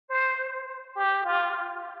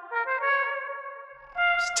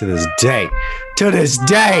to this day. To this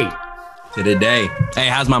day. To the day. Hey,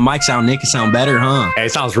 how's my mic sound, Nick? It sound better, huh? Hey,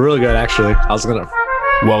 it sounds really good, actually. I was gonna.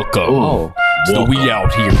 Welcome to the We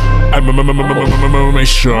Out Here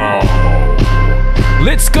show.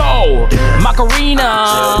 Let's go, Macarena.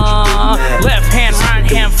 Left hand, right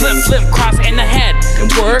hand, flip, cross in the head.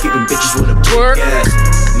 Twerk,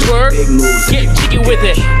 get jiggy with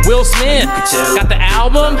it. Will Smith got the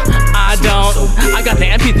album. I got the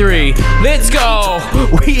MP3. Let's go.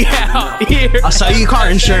 We out here. I'll sell you car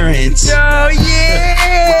insurance. Oh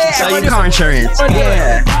yeah. Sell you car insurance.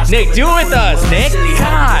 Yeah. Nick, do it with us, Nick.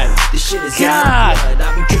 God.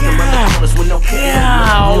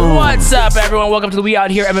 What's up, everyone? Welcome to the We Out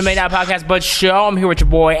Here MMA Now podcast, but show. I'm here with your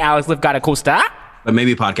boy Alex Lifgott Acosta. But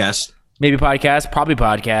maybe podcast. Maybe podcast, probably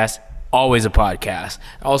podcast, always a podcast.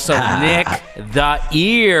 Also, Nick the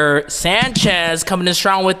Ear Sanchez coming in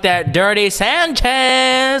strong with that dirty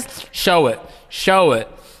Sanchez. Show it.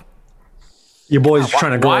 Your boy's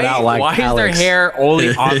trying to grow it out like why Alex. is their hair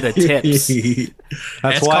only on the tips?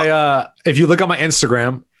 That's why, if you look on my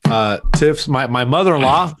Instagram, Tiff's, my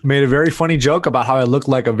mother-in-law made a very funny joke about how I look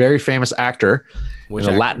like a very famous actor in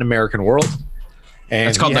the Latin American world. And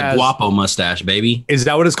it's called the Guapo mustache, baby. Is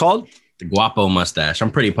that what it's called? The Guapo mustache. I'm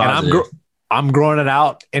pretty positive. I'm growing it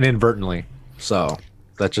out inadvertently. So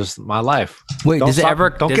that's just my life. Wait, Don't get so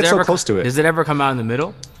ever, close to it. Does it ever come out in the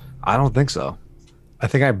middle? I don't think so. I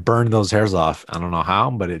think I burned those hairs off. I don't know how,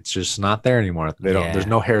 but it's just not there anymore. There's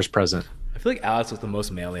no hairs present. I feel like Alex was the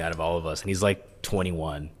most manly out of all of us, and he's like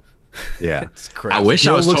 21. Yeah. It's crazy. I wish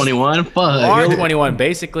I was 21. Fuck. Or 21,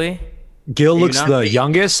 basically. Gil looks the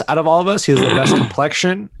youngest out of all of us. He has the best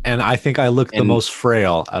complexion, and I think I look the most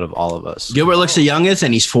frail out of all of us. Gilbert looks the youngest,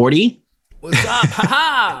 and he's 40. What's up?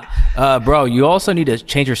 Haha. Bro, you also need to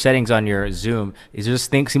change your settings on your Zoom. Is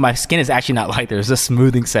just see, my skin is actually not like there's a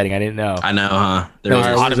smoothing setting. I didn't know. I know, huh? That was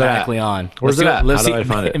automatically on. Where's it at? How do I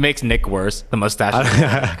find it? It makes Nick worse. The mustache.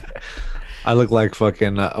 I look like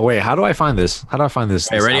fucking. Wait, how do I find this?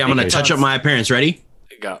 Hey, ready? I'm gonna touch up my appearance. Ready?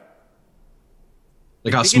 Go.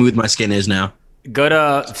 Look how smooth my skin is now. Go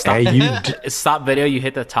to stop video. You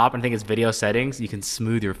hit the top and I think it's video settings. You can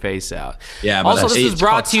smooth your face out. Yeah. But also, this is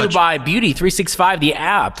brought to you by Beauty 365, the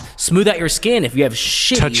app. Smooth out your skin if you have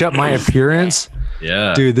shit. Touch up my appearance.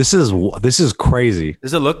 Yeah. Dude, this is crazy.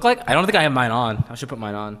 Does it look like? I don't think I have mine on. I should put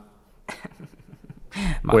mine on.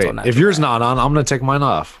 Wait, if yours not on, I'm gonna take mine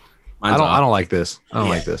off. I don't like this. I don't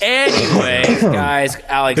like this. Anyway, guys,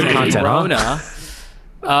 Alex Corona.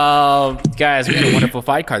 Guys, we had a wonderful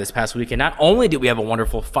fight card this past weekend. Not only did we have a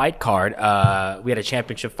wonderful fight card, we had a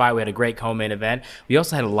championship fight, we had a great co-main event, we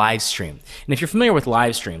also had a live stream. And if you're familiar with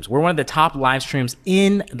live streams, we're one of the top live streams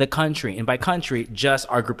in the country. And by country, just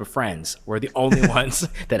our group of friends. We're the only ones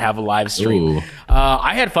that have a live stream.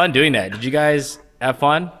 I had fun doing that. Did you guys have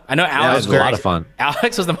fun? I know Alex was a lot of fun.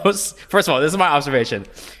 Alex was the most, first of all, this is my observation.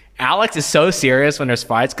 Alex is so serious when there's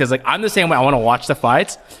fights because like I'm the same way. I want to watch the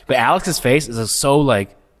fights, but Alex's face is so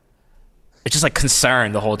like it's just like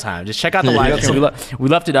concerned the whole time. Just check out the live stream. We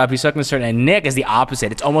left it up. He's so concerned. And Nick is the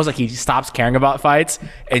opposite. It's almost like he stops caring about fights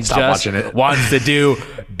and just wants to do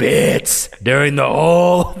bits during the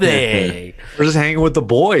whole thing. We're just hanging with the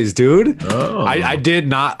boys, dude. I did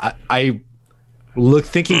not. I look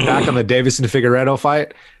thinking back on the Davison Figueiredo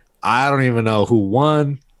fight. I don't even know who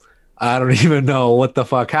won. I don't even know what the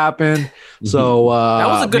fuck happened. So that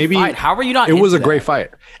was a good fight. How were you not? It was a great fight.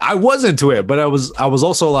 I was into it, but I was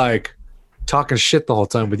also like talking shit the whole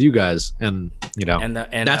time with you guys, and you know, and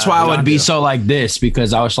that's why I would be so like this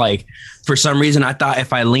because I was like, for some reason, I thought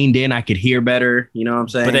if I leaned in, I could hear better. You know what I'm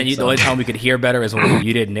saying? But then the only time we could hear better is when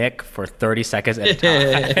you did Nick for 30 seconds at a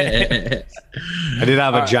time. I did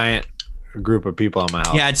have a giant group of people in my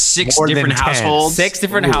house. Yeah, it's six different households. 6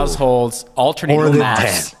 different households, alternating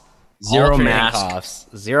masks. Zero masks.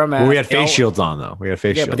 Well, we had face shields on though.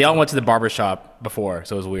 Yeah, but they all went to the barbershop before,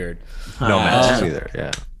 so it was weird. No masks either. Yeah.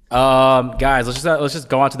 Guys, let's just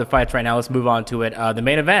go on to the fights right now. Let's move on to it. The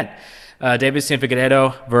main event: Davison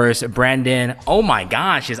Figueiredo versus Brandon. Oh my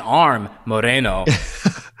gosh, his arm Moreno.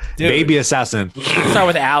 Dude, baby assassin. Let's start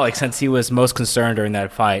with Alex since he was most concerned during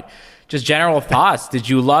that fight. Just general thoughts. Did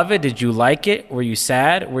you love it? Did you like it? Were you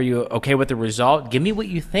sad? Were you okay with the result? Give me what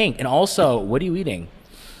you think. And also, what are you eating?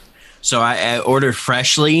 So I ordered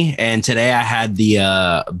freshly, and today I had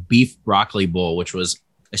the beef broccoli bowl, which was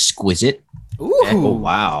exquisite. Ooh, oh,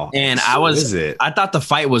 wow. And I thought the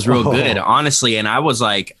fight was real good, honestly. And I was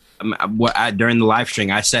like, during the live stream,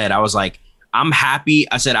 I was like, I'm happy.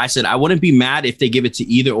 I said, I wouldn't be mad if they give it to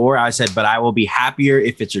either or. I said, but I will be happier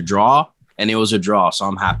if it's a draw. And it was a draw. So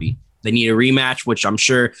I'm happy. they need a rematch, which I'm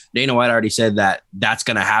sure Dana White already said that that's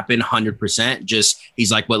going to happen 100%. Just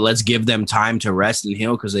he's like, well, let's give them time to rest and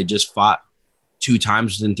heal because they just fought 2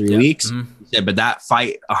 times within 3 weeks. He said, but that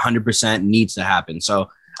fight 100% needs to happen. So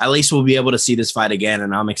at least we'll be able to see this fight again.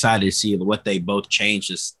 And I'm excited to see what they both changed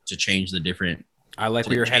just to change the different. I like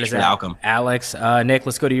where your head is at. Outcome. Alex, Nick,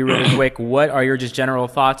 let's go to you really quick. What are your just general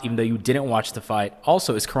thoughts, even though you didn't watch the fight?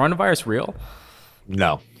 Also, is coronavirus real?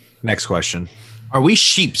 No. Next question. Are we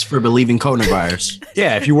sheeps for believing coronavirus?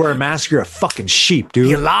 Yeah, if you wear a mask, you're a fucking sheep, dude.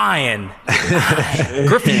 You're lying.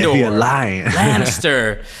 Gryffindor. You're lying.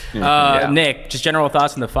 Lannister. Nick, just general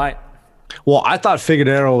thoughts on the fight. Well, I thought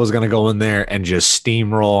Figueiredo was going to go in there and just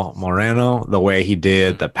steamroll Moreno the way he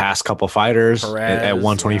did the past couple fighters at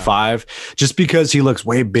 125, just because he looks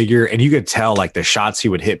way bigger. And you could tell like the shots he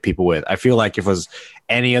would hit people with. I feel like if it was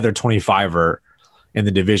any other 25er in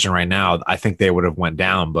the division right now, I think they would have went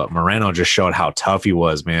down. But Moreno just showed how tough he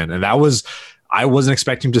was, man. And I wasn't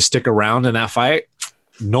expecting him to stick around in that fight,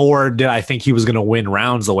 nor did I think he was going to win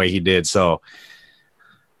rounds the way he did. So,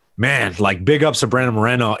 man, like big ups to Brandon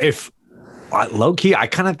Moreno. If low key, I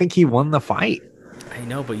kind of think he won the fight. I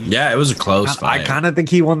know, but it was a close fight. I kind of think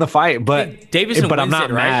he won the fight, but I'm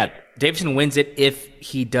not mad. Davison wins it if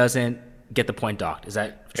he doesn't get the point docked. Is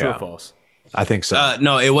that true or false? I think so.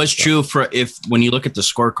 No, it was true when you look at the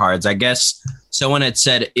scorecards. I guess someone had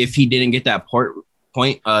said if he didn't get that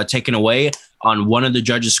point taken away on one of the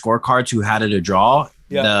judges' scorecards who had it a draw,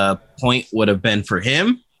 the point would have been for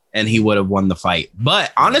him and he would have won the fight.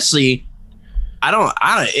 But honestly, I don't.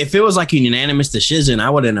 If it was like a unanimous decision, I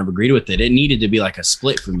wouldn't have agreed with it. It needed to be like a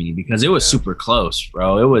split for me because it was super close,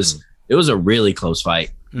 bro. It was a really close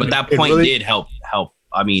fight, but that point did help.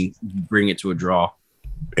 I mean, bring it to a draw.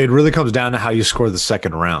 It really comes down to how you score the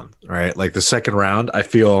second round, right? Like the second round, I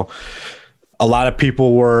feel a lot of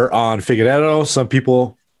people were on Figueiredo. Some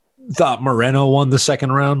people thought Moreno won the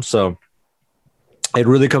second round, so it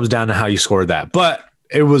really comes down to how you scored that. But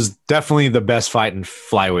it was definitely the best fight in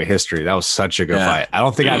flyweight history. That was such a good fight. I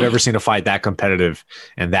don't think I've ever seen a fight that competitive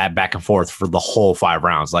and that back and forth for the whole 5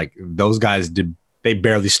 rounds. Like those guys they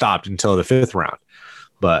barely stopped until the 5th round.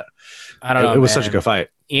 But I don't know. It was such a good fight.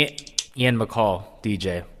 Ian McCall,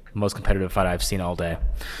 DJ, most competitive fight I've seen all day.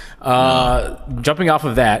 Jumping off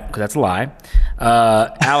of that, because that's a lie.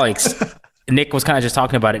 Alex, Nick was kind of just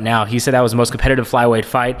talking about it now. He said that was the most competitive flyweight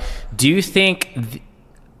fight. Do you think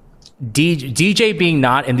DJ being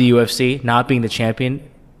not in the UFC, not being the champion,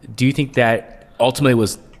 do you think that ultimately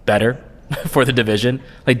was better for the division?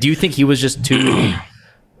 Like, do you think he was just too,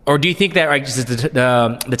 or do you think that like just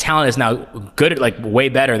the talent is now good, like way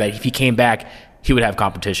better, that if he came back, he would have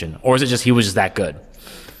competition, or is it just he was just that good?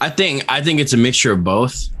 I think it's a mixture of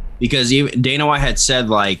both, because even Dana White had said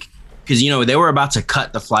like, because they were about to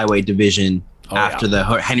cut the flyweight division after the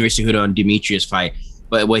Henry Cejudo and Demetrius fight,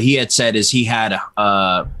 but what he had said is he had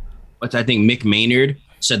I think Mick Maynard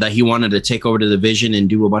said that he wanted to take over the division and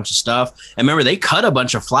do a bunch of stuff. And remember, they cut a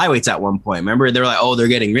bunch of flyweights at one point. Remember, they were like, oh, they're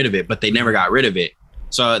getting rid of it, but they never got rid of it.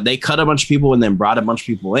 So they cut a bunch of people and then brought a bunch of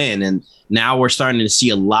people in. And now we're starting to see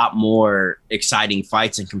a lot more exciting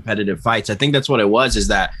fights and competitive fights. I think that's what it was, is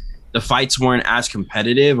that the fights weren't as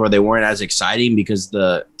competitive, or they weren't as exciting because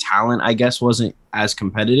the talent, I guess, wasn't as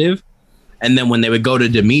competitive. And then when they would go to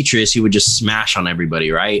Demetrius, he would just smash on everybody,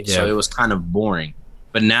 right? Yeah. So it was kind of boring.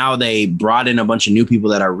 But now they brought in a bunch of new people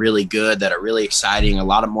that are really good, that are really exciting. A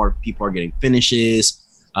lot of more people are getting finishes.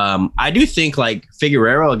 I do think like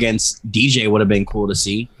Figueiredo against DJ would have been cool to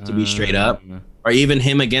see, to be straight up. Or even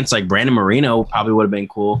him against like Brandon Moreno probably would have been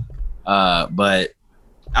cool. But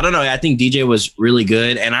I don't know. I think DJ was really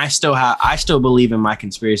good. And I still believe in my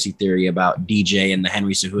conspiracy theory about DJ and the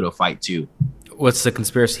Henry Cejudo fight too. What's the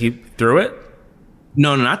conspiracy? He threw it?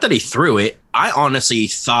 No, not that he threw it. I honestly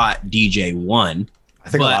thought DJ won. I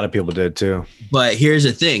think a lot of people did too. But here's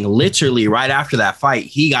the thing. Literally right after that fight,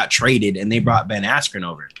 he got traded and they brought Ben Askren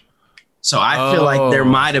over. So I feel like there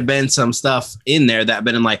might have been some stuff in there that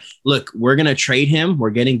been like, look, we're going to trade him. We're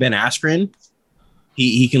getting Ben Askren.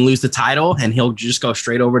 He can lose the title and he'll just go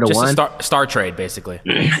straight over to just one. Star trade, basically.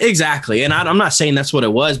 Exactly. And I'm not saying that's what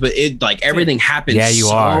it was, but it like everything happened. Yeah, you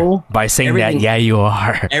are. By saying that, yeah, you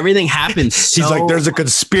are. Everything happened. He's like, there's a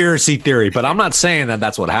conspiracy theory, but I'm not saying that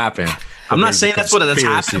that's what happened. I'm not saying that's what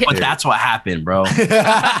happened, but that's what happened, bro.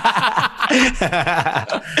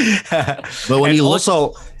 But when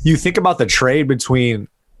you think about the trade between,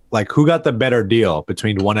 like, who got the better deal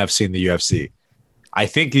between ONE FC and the UFC? I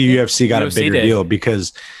think the UFC got a bigger deal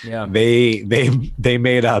because they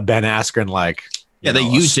made Ben Askren like they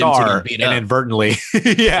used him to beat up. inadvertently.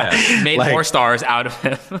 Made like, more stars out of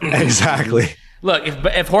him. Exactly. Look,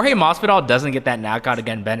 if Jorge Masvidal doesn't get that knockout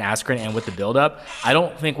against Ben Askren and with the build-up, I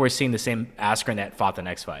don't think we're seeing the same Askren that fought the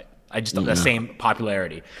next fight. The same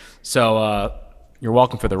popularity. So you're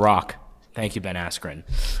welcome for the Rock. Thank you, Ben Askren.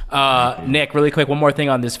 Nick, really quick, one more thing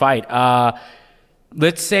on this fight.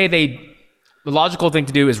 Let's say the logical thing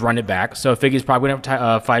to do is run it back. So Figgy's probably going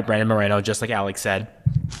to fight Brandon Moreno, just like Alex said.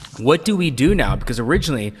 What do we do now? Because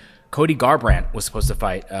originally Cody Garbrandt was supposed to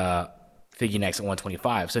fight Figgy next at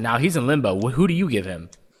 125. So now he's in limbo. Who do you give him?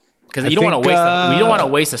 Because you don't want to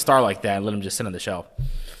waste a star like that and let him just sit on the shelf.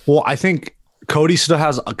 Well, I think Cody still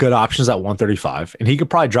has good options at 135, and he could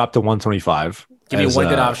probably drop to 125. Give me one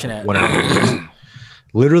good option at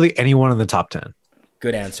literally anyone in the top 10.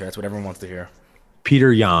 Good answer. That's what everyone wants to hear.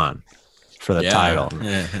 Peter Yan for the title.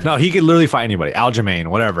 Yeah. No, he could literally fight anybody. Aljamain,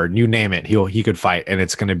 whatever, you name it, he could fight, and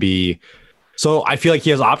it's going to be. So I feel like he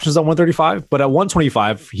has options at 135, but at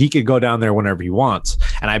 125, he could go down there whenever he wants.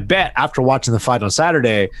 And I bet after watching the fight on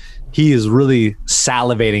Saturday, he is really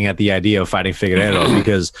salivating at the idea of fighting Figueiredo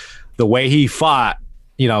because the way he fought,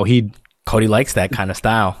 Cody likes that kind of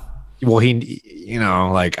style. Well,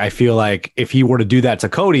 I feel like if he were to do that to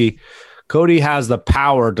Cody has the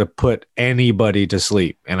power to put anybody to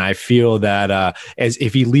sleep. And I feel that as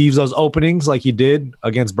if he leaves those openings like he did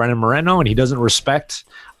against Brandon Moreno and he doesn't respect,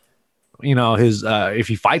 his if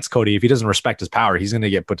he fights Cody, if he doesn't respect his power, he's going to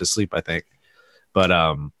get put to sleep, I think. But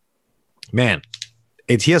man,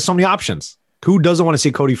 he has so many options. Who doesn't want to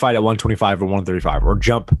see Cody fight at 125 or 135 or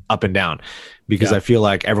jump up and down? Because I feel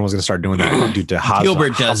like everyone's going to start doing that due to Hamzat.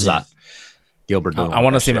 Gilbert does that. Gilbert doesn't. I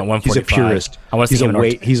want to see him at 145. He's a purist. I want to see him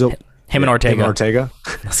and Ortega.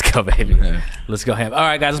 Let's go, baby. Yeah. Let's go him. All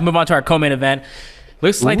right, guys, let's move on to our co-main event.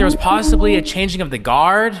 Looks like there was possibly a changing of the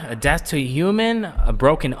guard, a death to a human, a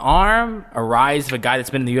broken arm, a rise of a guy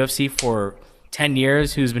that's been in the UFC for 10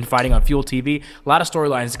 years who's been fighting on Fuel TV. A lot of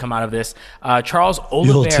storylines to come out of this. Charles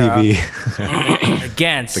Oliveira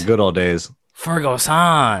against the good old days.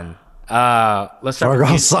 Ferguson. Let's start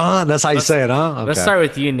Ferguson. That's how you say it, huh? Okay. Let's start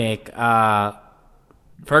with you, Nick.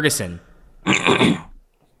 Ferguson.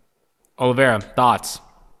 Oliveira, thoughts?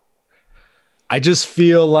 I just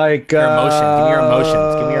feel like Give me your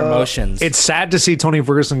emotions. It's sad to see Tony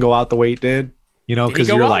Ferguson go out the way he did. Because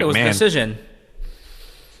you're like, man, decision.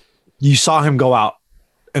 You saw him go out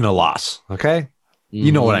in a loss. Okay,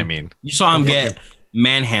 you know what I mean. You saw him get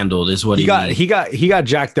manhandled. Is what he got. He got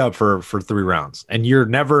jacked up for 3 rounds, and you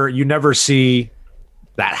never see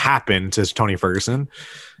that happen to Tony Ferguson.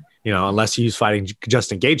 Unless he's fighting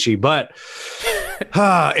Justin Gaethje, but.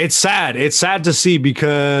 It's sad. It's sad to see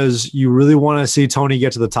because you really want to see Tony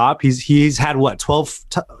get to the top. He's had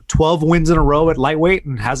 12 wins in a row at lightweight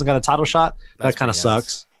and hasn't got a title shot. That kind of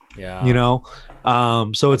sucks. Yeah.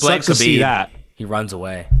 So it sucks to see that. He runs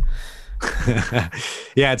away.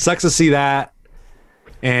 Yeah, it sucks to see that.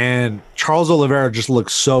 And Charles Oliveira just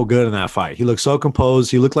looks so good in that fight. He looked so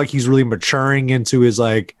composed. He looked like he's really maturing into his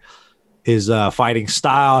fighting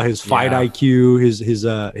style, his fight IQ, his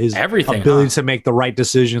everything, ability to make the right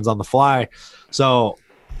decisions on the fly. So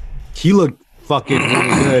he looked fucking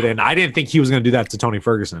really good, and I didn't think he was going to do that to Tony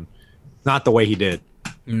Ferguson, not the way he did.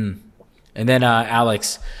 And then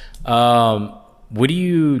Alex, what do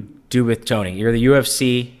you do with Tony? You're the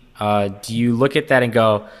UFC. Do you look at that and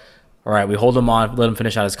go, all right, we hold him on, let him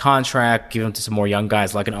finish out his contract, give him to some more young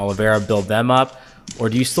guys like an Oliveira, build them up? Or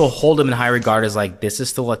do you still hold him in high regard as like, this is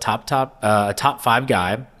still a top 5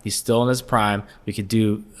 guy. He's still in his prime. We could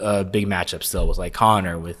do a big matchup still with like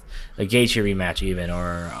Conor, with a Gaethje rematch even,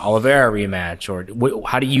 or Oliveira rematch. Or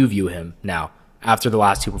how do you view him now after the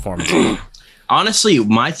last 2 performances? Honestly,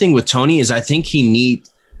 my thing with Tony is I think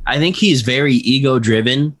he's very ego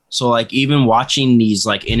driven. So like even watching these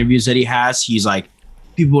like interviews that he has, he's like,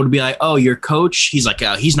 people would be like, oh, your coach? He's like,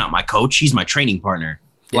 he's not my coach. He's my training partner.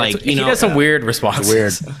 Yeah, he does some weird responses.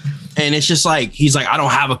 Weird. And it's just like, he's like, I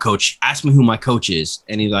don't have a coach. Ask me who my coach is.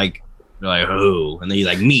 And he's like, they're like, who? And then he's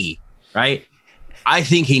like, me. Right? I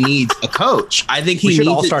think he needs a coach. I think we should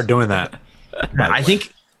all start doing that. I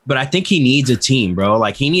think he needs a team, bro.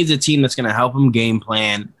 Like he needs a team that's going to help him game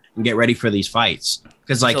plan and get ready for these fights.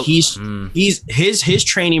 Cause like his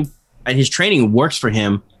training and his training works for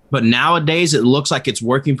him. But nowadays it looks like it's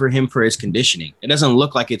working for him for his conditioning. It doesn't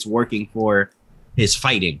look like it's working for his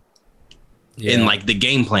fighting in like the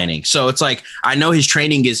game planning. So it's like, I know his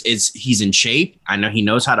training is he's in shape. I know he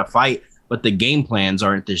knows how to fight, but the game plans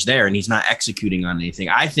aren't just there and he's not executing on anything.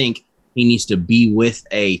 I think he needs to be with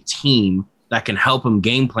a team that can help him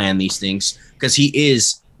game plan these things because he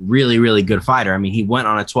is really, really good fighter. I mean, he went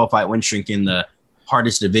on a 12-fight win streak in the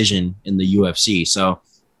hardest division in the UFC. So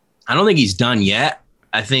I don't think he's done yet.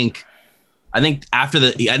 I think I think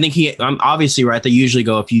I'm obviously right. They usually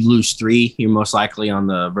go, if you lose 3, you're most likely on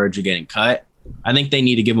the verge of getting cut. I think they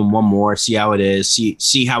need to give him one more, see how it is,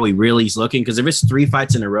 see how he really is looking. Because if it's 3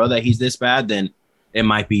 fights in a row that he's this bad, then it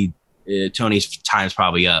might be Tony's time's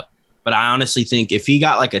probably up. But I honestly think if he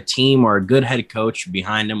got like a team or a good head coach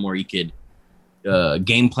behind him where he could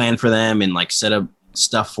game plan for them and like set up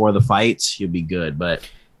stuff for the fights, he'll be good. But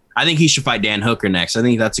I think he should fight Dan Hooker next. I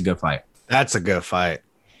think that's a good fight. That's a good fight.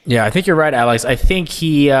 Yeah, I think you're right, Alex. I think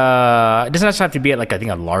he it doesn't have to be at like I think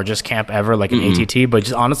a largest camp ever, like an ATT, but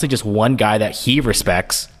just honestly, just one guy that he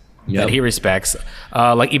respects. Like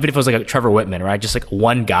even if it was like a Trevor Whitman, right? Just like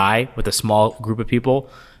one guy with a small group of people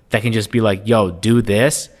that can just be like, "Yo, do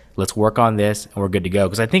this. Let's work on this, and we're good to go."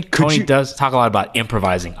 Because I think Tony does talk a lot about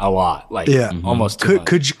improvising a lot, like almost.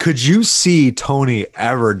 Could you see Tony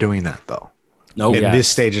ever doing that though? No, in this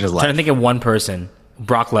stage in his life. I'm trying to think of one person,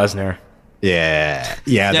 Brock Lesnar. Yeah,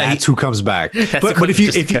 that's who comes back. But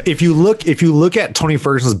if you look at Tony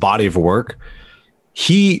Ferguson's body of work,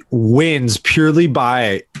 he wins purely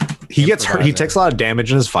by he gets hurt. He takes a lot of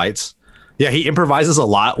damage in his fights. Yeah, he improvises a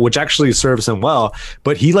lot, which actually serves him well.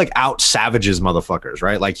 But he like out savages motherfuckers,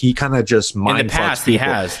 right? Like he kind of just mind in the past. He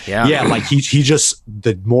has, yeah. Like he just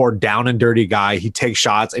the more down and dirty guy. He takes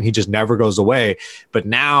shots and he just never goes away. But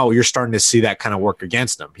now you're starting to see that kind of work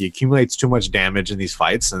against him. He accumulates too much damage in these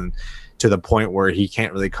fights and to the point where he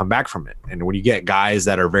can't really come back from it. And when you get guys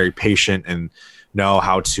that are very patient and know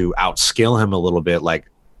how to outskill him a little bit, like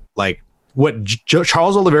what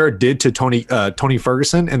Charles Oliveira did to Tony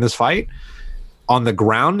Ferguson in this fight on the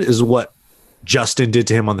ground is what Justin did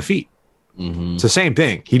to him on the feet. It's the same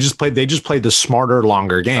thing. They just played the smarter,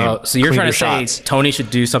 longer game. So you're trying to say Tony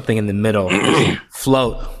should do something in the middle,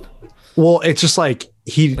 float. Well, it's just like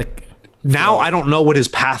now I don't know what his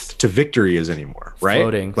path to victory is anymore, right?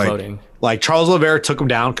 Floating. Like Charles Oliveira took him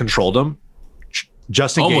down, controlled him.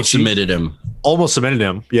 Justin almost submitted him.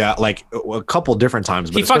 Yeah, like a couple different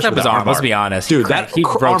times. But he fucked up his arm. Let's be honest, dude. He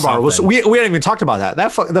armbar was. We hadn't even talked about that.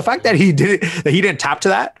 The fact that he didn't tap to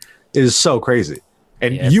that is so crazy.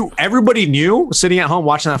 And everybody knew sitting at home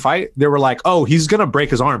watching that fight. They were like, "Oh, he's gonna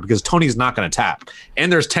break his arm because Tony's not gonna tap."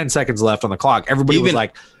 And there's 10 seconds left on the clock. Everybody was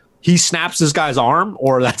like, "He snaps this guy's arm,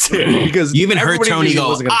 or that's it." Because you even heard Tony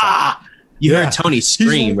go, "Ah!" You heard Tony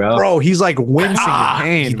scream, bro. He's like wincing in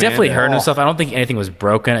pain. He definitely hurt himself. I don't think anything was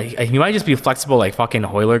broken. He might just be flexible like fucking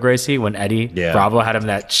Royler Gracie when Eddie Bravo had him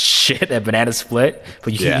that banana split.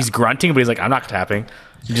 But he's grunting, but he's like, I'm not tapping.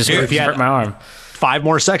 He just hurt my arm. 5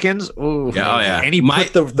 more seconds. Ooh. Yeah, And he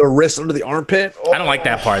put the wrist under the armpit. I don't like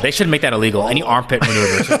that part. They should make that illegal. Any armpit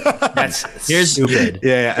maneuvers. That's stupid.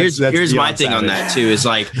 Here's my thing on that too. Is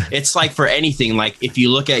like it's like for anything. Like if you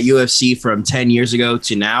look at UFC from 10 years ago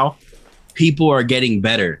to now, people are getting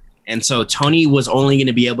better. And so Tony was only going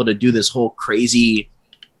to be able to do this whole crazy,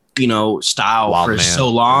 style so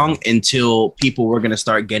long until people were going to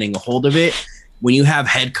start getting a hold of it. When you have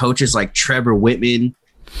head coaches like Trevor Whitman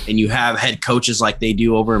and you have head coaches like they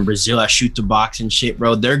do over in Brazil at Shoot to Box and shit,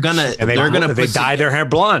 bro, they dye their hair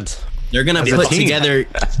blonde. They're going to put together,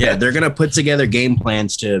 they're going to put together game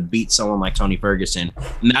plans to beat someone like Tony Ferguson.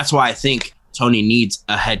 And that's why I think Tony needs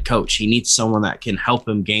a head coach. He needs someone that can help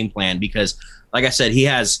him game plan because, like I said, he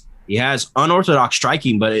has unorthodox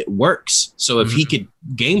striking, but it works. So if he could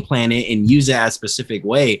game plan it and use it as a specific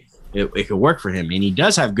way, it could work for him. And he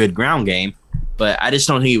does have good ground game, but I just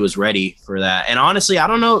don't think he was ready for that. And honestly, I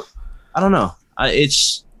don't know.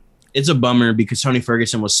 It's a bummer because Tony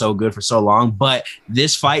Ferguson was so good for so long, but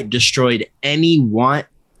this fight destroyed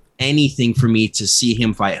anything for me to see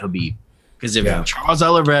him fight Khabib. Because if Charles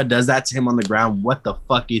Oliveira does that to him on the ground, what the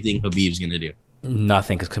fuck do you think Khabib's going to do?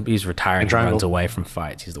 Nothing, because Khabib's retiring and runs away from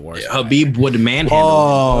fights. He's the worst. Khabib would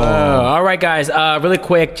manhandle him. All right, guys. Really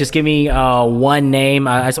quick, just give me one name.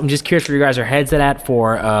 I'm just curious where you guys are heads at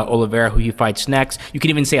for Oliveira, who he fights next. You can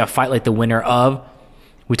even say a fight like the winner of.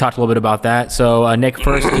 We talked a little bit about that. So, Nick,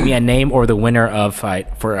 first, give me a name or the winner of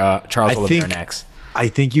fight for Charles Oliveira next. I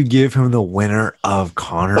think you give him the winner of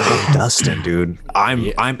Conor and Dustin, dude.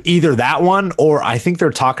 I'm either that one or I think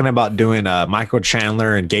they're talking about doing Michael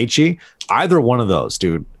Chandler and Gaethje. Either one of those,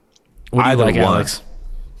 dude. What do you like, Alex?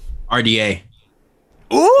 RDA.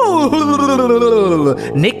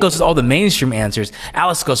 Ooh. Nick goes with all the mainstream answers.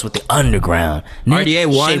 Alex goes with the underground. Nick RDA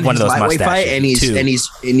won one of those lightweight fight, and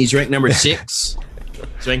he's ranked number 6.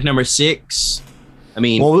 He's ranked number 6. I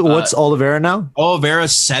mean, what's Oliveira now?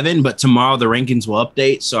 Oliveira's 7, but tomorrow the rankings will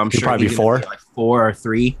update, so I'm sure probably he's 4, like 4 or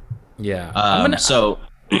 3. Yeah.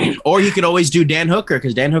 Or you could always do Dan Hooker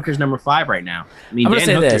because Dan Hooker's number 5 right now. I mean, I'm gonna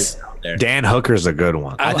say this. Dan Hooker's a good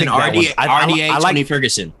one. I think RDA, Tony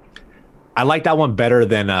Ferguson. I like that one better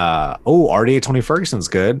than RDA Tony Ferguson's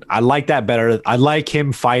good. I like that better. I like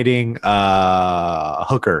him fighting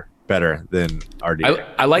Hooker better than RDA.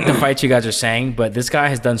 I like the fights you guys are saying, but this guy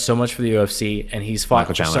has done so much for the UFC and he's fought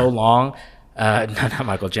for so long. Not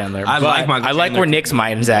Michael Chandler. I like where Nick's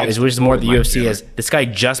mind's at, which is more the UFC is. This guy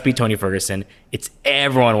just beat Tony Ferguson. It's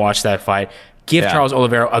everyone watched that fight. Give Charles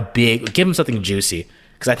Oliveira give him something juicy,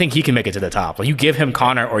 because I think he can make it to the top. Like, you give him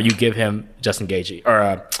Conor or you give him Justin Gaethje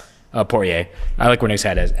or Poirier. I like where Nick's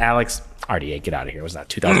head is. Alex, RDA, get out of here. It was not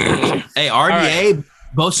 2000. Hey, RDA.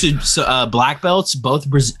 Both black belts, both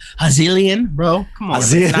Brazilian, bro. Come on.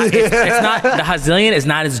 It's not the Hazilian is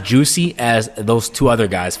not as juicy as those two other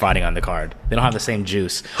guys fighting on the card. They don't have the same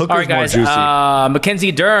juice. Hooker's all right, guys.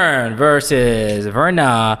 Mackenzie Dern versus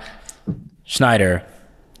Verna Schneider.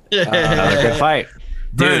 Another good fight.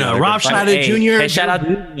 Verna, Rob Schneider Jr. Hey, shout out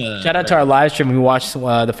to our live stream. We watched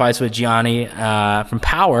the fights with Gianni from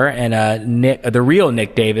Power and Nick, the real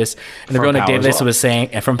Nick Davis. And the real Nick Davis was saying,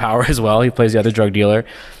 and from Power as well, he plays the other drug dealer.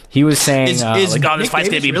 He was saying, this fight's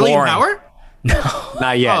going to be boring. Power? No,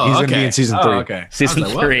 not yet. He's going to be in season 3. Okay. Season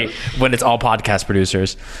 3, when it's all podcast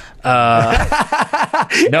producers.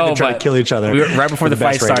 No, but kill each other. Right before the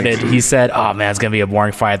fight started, he said, "Oh man, it's gonna be a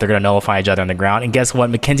boring fight. They're gonna nullify each other on the ground." And guess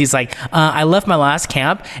what? Mackenzie's like, "I left my last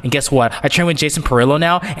camp, and guess what? I train with Jason Perillo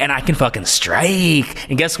now, and I can fucking strike."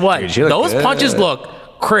 And guess what? Dude, those punches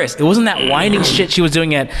look, Chris. It wasn't that winding shit she was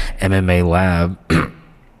doing at MMA Lab.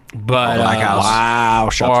 But Black House. Wow,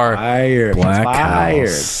 shots fired. Black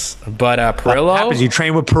House. But Perillo, what happens? You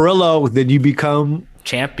train with Perillo, then you become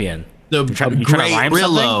champion. The Great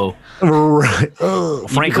Rillo.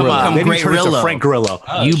 Frank Grillo. Then Great Rillo. Frank Grillo.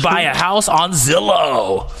 You buy a house on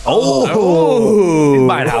Zillow. Oh.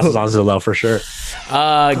 Buying houses on Zillow for sure.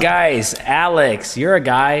 Guys, Alex, you're a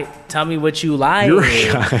guy. Tell me what you like. You're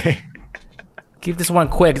a guy. Keep this one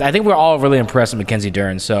quick. I think we're all really impressed with Mackenzie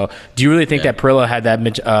Dern. So, do you really think that Perillo had that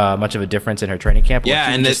much of a difference in her training camp?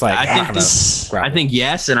 Yeah, and I think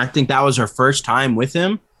yes, and I think that was her first time with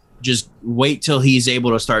him. Just wait till he's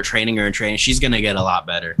able to start training her and training. She's going to get a lot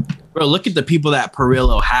better. Bro, look at the people that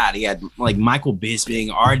Perillo had. He had like Michael Bisping,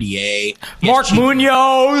 RDA, Mark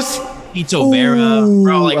Munoz, Tito Vera.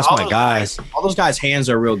 Bro, like that's my guys. All those guys' hands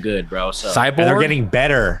are real good, bro. So Cyborg, and they're getting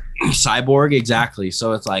better. Cyborg, exactly.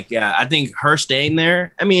 So it's like, yeah, I think her staying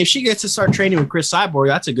there. I mean, if she gets to start training with Chris Cyborg,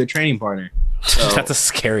 that's a good training partner. So. That's a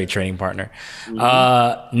scary training partner.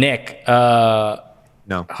 Nick,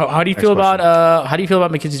 no. How do you feel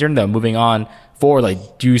about Mackenzie Dern though? Moving on forward,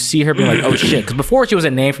 like, do you see her being like, oh shit? Because before she was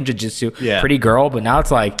a name from jiu-jitsu, pretty girl, but now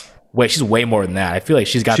it's like, wait, she's way more than that. I feel like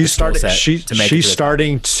she's got the skill set to make.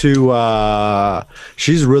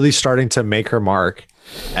 She's really starting to make her mark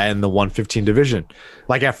in the 115 division.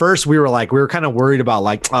 Like at first we were kind of worried about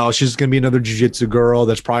like, oh, she's gonna be another jiu-jitsu girl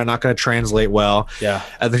that's probably not gonna translate well. Yeah.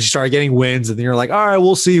 And then she started getting wins, and then you're like, all right,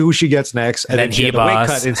 we'll see who she gets next. And then she had the weight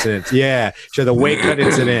cut incident. Yeah, she had the weight cut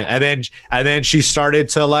incident, and then she started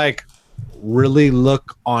to like really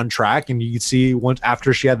look on track. And you can see once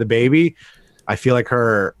after she had the baby, I feel like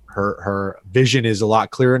her vision is a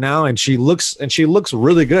lot clearer now, and she looks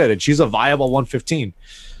really good, and she's a viable 115.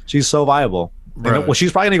 She's so viable. Well,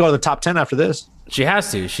 she's probably gonna go to the top 10 after this. She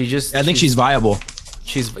has to. I think she's viable.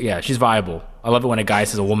 She's viable. I love it when a guy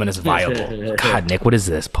says a woman is viable. God, Nick, what is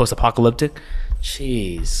this? Post-apocalyptic?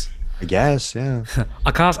 Jeez. I guess, yeah.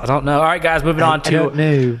 I don't know. All right, guys, moving on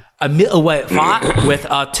to a middleweight fight with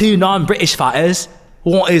two non-British fighters.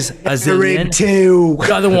 One is a Zillion.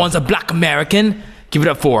 The other one's a black American. Give it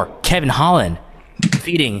up for Kevin Holland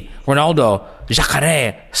defeating Ronaldo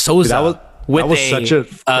Jacare Souza. That was such a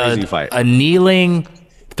crazy fight. A kneeling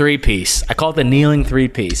three-piece. I call it the kneeling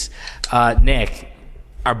three-piece. Nick,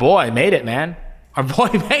 our boy made it, man. Our boy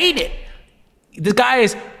made it. This guy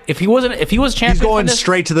is, if he was champion, he's going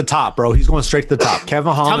straight to the top, bro. He's going straight to the top.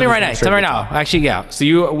 Kevin Holland. Tell me right now. Actually, yeah.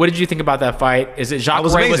 So what did you think about that fight? Is it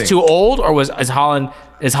Jacare was too old, or is Holland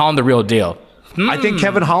the real deal? I think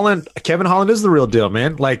Kevin Holland is the real deal,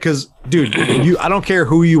 man. Like, because, dude, I don't care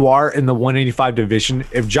who you are in the 185 division.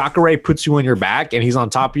 If Jacare puts you on your back and he's on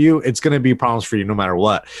top of you, it's going to be problems for you no matter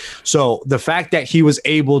what. So the fact that he was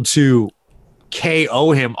able to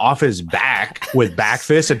KO him off his back with back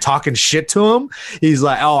fist and talking shit to him, she's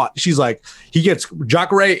like,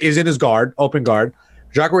 Jacare is in his guard, open guard.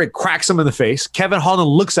 Jacare cracks him in the face. Kevin Holland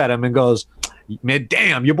looks at him and goes, man,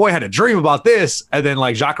 damn, your boy had a dream about this. And then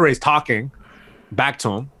like Jacare's talking back to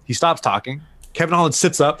him. He stops talking. Kevin Holland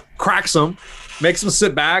sits up, cracks him, makes him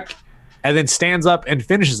sit back, and then stands up and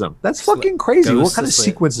finishes him. That's fucking crazy. What kind of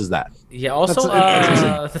sequence is that? Yeah, also,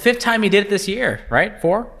 the fifth time he did it this year, right?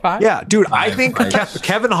 4, 5? Yeah, dude, I think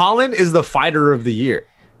Kevin Holland is the fighter of the year.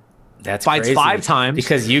 That's fights crazy. 5 times.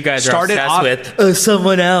 Because you guys are Started obsessed off- with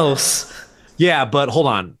someone else. Yeah, but hold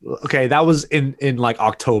on. Okay, that was in like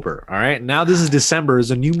October. All right, now this is December.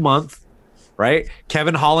 Is a new month, right?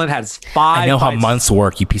 Kevin Holland has 5. I know how fights. months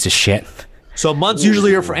work, you piece of shit. So months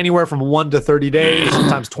usually are for anywhere from 1 to 30 days,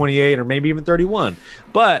 sometimes 28 or maybe even 31.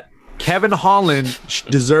 But Kevin Holland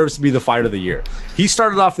deserves to be the fighter of the year. He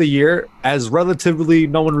started off the year as relatively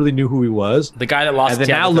no one really knew who he was. The guy that lost. And then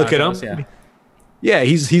now Thiago look at him. Santos, Yeah,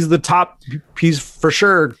 he's the top. He's for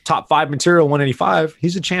sure top 5 material 185.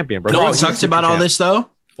 He's a champion, bro. You know what He's a sucks super about all champ. this though?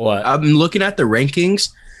 What? I'm looking at the rankings.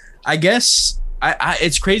 I guess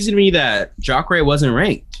it's crazy to me that Jacare wasn't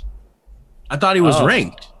ranked. I thought he was Oh.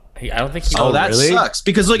 ranked. I don't think he. Oh, that really? sucks.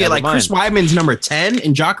 Because look Never at like Chris mind. Weidman's number 10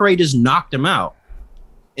 and Jacare just knocked him out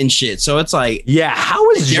and shit. So it's like Yeah, how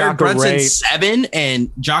is Jared Brunson Jacare? 7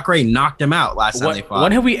 and Jacare knocked him out last time they fought.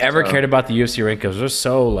 When have we ever cared about the UFC rankings? They're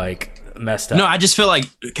so like messed up. No, I just feel like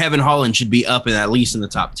Kevin Holland should be up in at least in the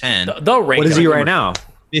top 10. They'll rank What is him. he right now?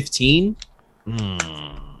 15?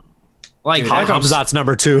 Like Hamzat's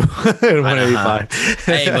number 2 at 185.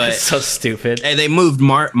 Hey, but It's so stupid. hey, they moved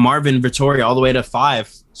Marvin Vittori all the way to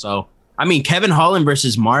 5. So I mean, Kevin Holland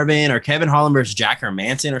versus Marvin, or Kevin Holland versus Jack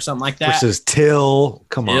Hermanson, or something like that. Versus Till.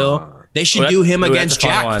 Come Bill. on. They should Ooh, do him that's against a fun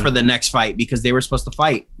Jack one. for the next fight because they were supposed to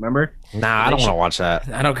fight. Remember? Nah, I don't want to watch that.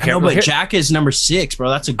 I don't I care. know, but Here- Jack is number 6, bro.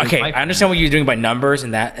 That's a good Okay, fight. I understand what you're doing by numbers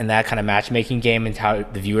and that kind of matchmaking game and how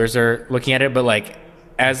the viewers are looking at it, but like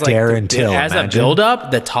as like Darren Till, as a imagine. build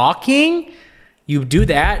up, the talking, you do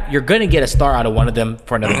that, you're gonna get a star out of one of them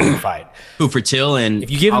for another big fight. Who for Till and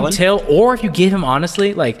If you give Holland? him Till, or if you give him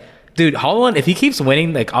honestly, like dude, Holland, if he keeps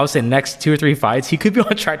winning, like I would say next 2 or 3 fights, he could be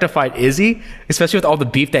on track to fight Izzy, especially with all the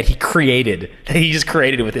beef that he just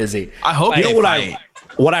created with Izzy. I hope You they know what fight.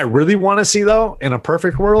 what I really want to see though, in a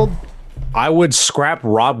perfect world, I would scrap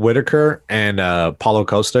Rob Whitaker and Paulo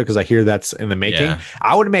Costa because I hear that's in the making. Yeah.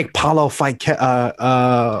 I would make Paulo fight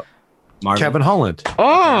Marvin. Kevin Holland.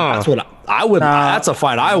 Oh, That's what I would. That's a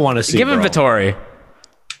fight I want to see. give him bro. Vittori.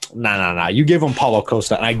 Nah. You give him Paulo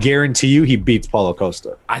Costa, and I guarantee you he beats Paulo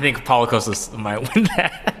Costa. I think Paulo Costa might win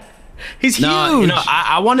that. He's No, huge. you know,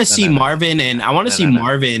 I want to see no. Marvin and I want to see no.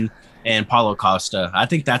 Marvin and Paulo Costa. I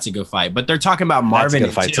think that's a good fight. But they're talking about Marvin good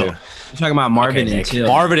and fight, Till. too. They're talking about Marvin Okay, and Nick. Till.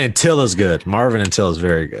 Marvin and Till is good. Marvin and Till is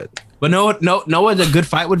very good. But know what a good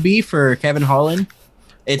fight would be for Kevin Holland?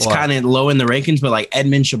 It's What? kind of low in the rankings, but like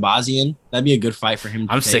Edmund Shabazian, that'd be a good fight for him.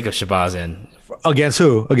 To I'm take. sick of Shabazian. Against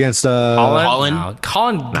who? Against Holland? Holland? No.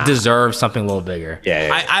 Holland deserves something a little bigger. Yeah.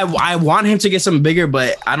 I want him to get something bigger,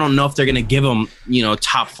 but I don't know if they're gonna give him,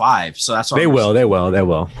 top 5. So that's what They I'm will. They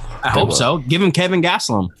will. I hope so. Give him Kevin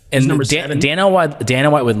Gastelum. He's And number 7. Dana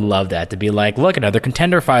White would love that, to be like, look, another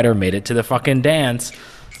contender fighter made it to the fucking dance.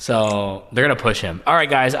 So they're gonna push him. All right,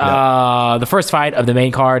 guys. The first fight of the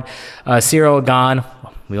main card, Cyril Gane.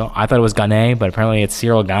 I thought it was Gane, but apparently it's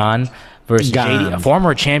Cyril Gane versus Gane.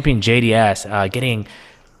 former champion JDS, getting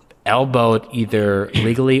elbowed either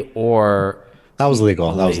legally or That was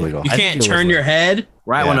legal. That was legal. You I can't think it turn was your head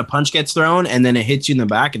right when Yeah. a punch gets thrown and then it hits you in the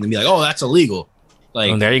back and then be like, oh, that's illegal.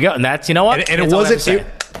 Like, and there you go. And that's, you know what? And it That's all I have wasn't. to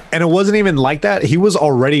say. And it wasn't even like that. He was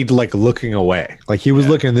already like looking away. Like he was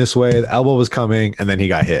looking this way. The elbow was coming, and then he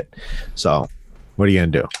got hit. So, what are you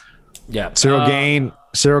gonna do? Yeah. Cyril Gane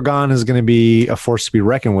is going to be a force to be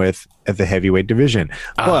reckoned with at the heavyweight division.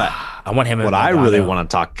 But I want him. what I really want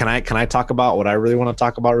to talk. Can I talk about what I really want to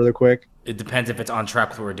talk about really quick? It depends if it's on track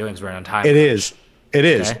with what we're doing. 'Cause we're on time. It is. It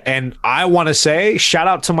is. Okay. And I want to say shout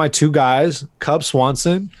out to my 2 guys, Cub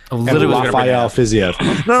Swanson and literally was gonna bring it Rafael up.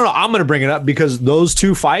 Fiziev. No, I'm going to bring it up because those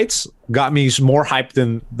 2 fights got me more hyped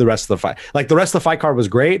than the rest of the fight. Like the rest of the fight card was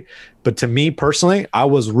great, but to me personally, I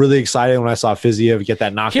was really excited when I saw Fiziev get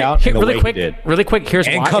that knockout. and the way he did. Really quick. Here's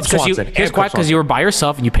And why. Cub It's 'cause Swanson. here's And why. Cub Because you were by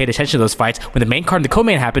yourself and you paid attention to those fights. When the main card and the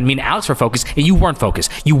co-main happened, me and Alex were focused, and you weren't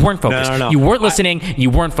focused. You weren't focused. No. You weren't listening. You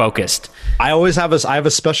weren't focused. I always have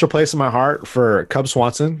a special place in my heart for Cub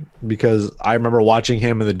Swanson because I remember watching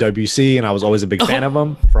him in the WC and I was always a big fan of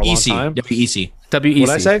him for a long EC, time. WEC. WEC.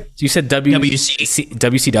 What'd I say? You said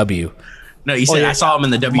WCW. No, you said I saw him in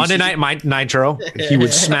the WEC. Monday Night Nitro, he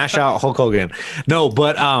would smash out Hulk Hogan. No,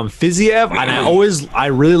 but Fiziev, and I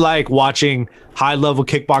really like watching high level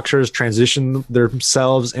kickboxers transition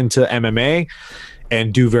themselves into MMA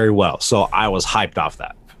and do very well. So I was hyped off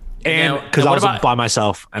that, and Now, because and I what was about- by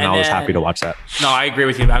myself and and I was then- happy to watch that. No, I agree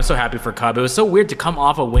with you. I'm so happy for Cub. It was so weird to come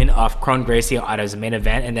off a win off Kron Gracie out of his main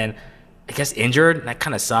event and then I guess injured. That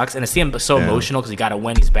kind of sucks. And to see him so emotional because he got a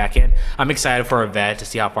win, he's back in. I'm excited for a vet to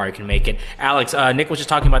see how far he can make it. Alex, Nick was just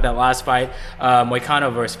talking about that last fight,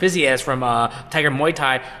 Moicano versus Fiziev from Tiger Muay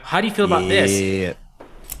Thai. How do you feel about this? Yeah.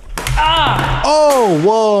 Oh,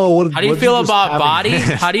 whoa. How do you feel about body?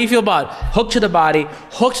 How do you feel about hook to the body,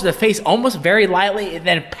 hook to the face, almost very lightly, and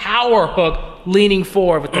then power hook leaning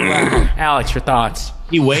forward with the left? Alex, your thoughts?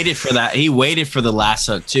 He waited for that. He waited for the last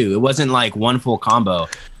hook too. It wasn't like one full combo.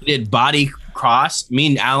 He did body cross. Me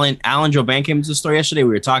and Alan Joban came to the store yesterday. We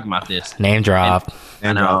were talking about this. Name drop.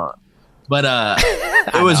 I know. But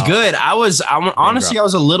it was good. I was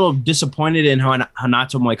a little disappointed in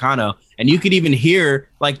Renato Moicano. And you could even hear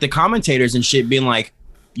like the commentators and shit being like,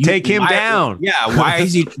 take him down. Yeah, why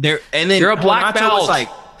is he there? And then you're a black Renato belt. was like,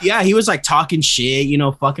 yeah, he was like talking shit,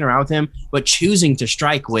 fucking around with him, but choosing to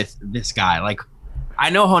strike with this guy. Like,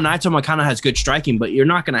 I know Renato Moicano has good striking, but you're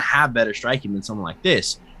not going to have better striking than someone like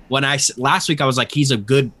this. Last week I was like, he's a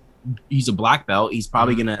black belt. He's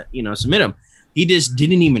probably going to, submit him. He just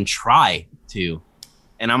didn't even try to.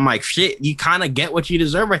 And I'm like, shit, you kind of get what you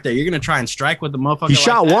deserve right there. You're going to try and strike with the motherfucker.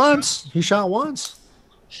 He shot once.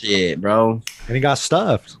 Shit, bro. And he got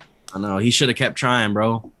stuffed. I know. He should have kept trying,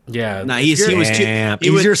 bro. Yeah. Nah, he was too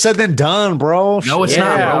easier said than done, bro. No, it's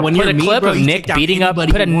not, bro. When put you're a clip of Nick beating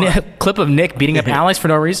up Alex for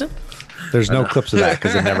no reason. There's no clips of that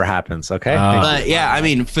because it never happens. Okay. But yeah, I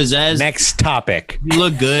mean, Fizez. Next topic. You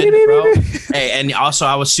look good, bro. Hey, and also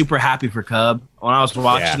I was super happy for Cub. When I was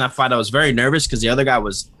watching that fight, I was very nervous because the other guy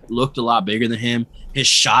looked a lot bigger than him. His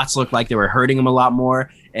shots looked like they were hurting him a lot more.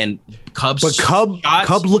 And Cub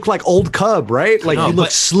looked like old Cub, right? Like he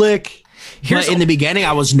looked slick. But in the beginning,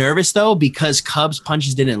 I was nervous though because Cub's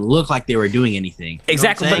punches didn't look like they were doing anything.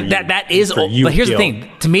 Exactly, but that is old. But here's the thing: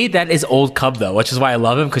 to me, that is old Cub though, which is why I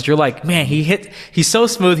love him because you're like, man, he's so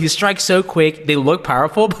smooth, he strikes so quick. They look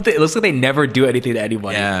powerful, but it looks like they never do anything to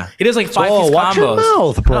anybody. Yeah, he does like 5-piece watch combos. Your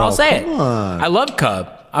mouth, bro. I'll say it. I love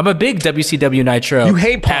Cub. I'm a big WCW Nitro. You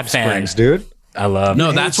hate Palm fan. Springs, dude. I love.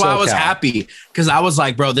 No, that's why I was happy because I was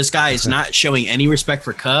like, bro, this guy is not showing any respect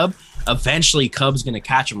for Cub. Eventually Cub's gonna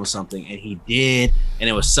catch him with something, and he did, and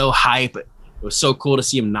it was so hype. It was so cool to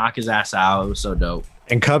see him knock his ass out. It was so dope.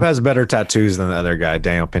 And Cub has better tattoos than the other guy,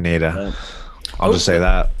 Daniel Pineda. I'll just say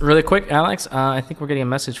that. Really quick, Alex, I think we're getting a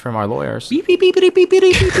message from our lawyers.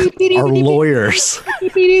 Our lawyers.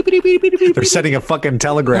 They're sending a fucking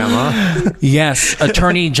telegram, huh? Yes,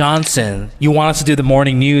 Attorney Johnson, you want us to do the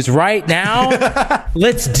morning news right now?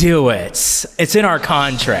 Let's do it. It's in our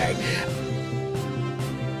contract.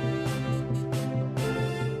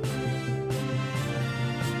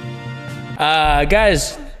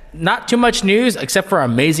 Guys, not too much news except for our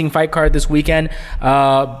amazing fight card this weekend.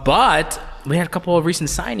 But we had a couple of recent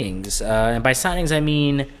signings. And by signings, I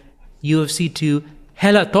mean UFC 2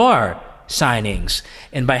 Bellator signings.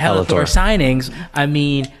 And by Bellator signings, I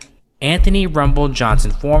mean Anthony Rumble Johnson,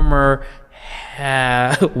 former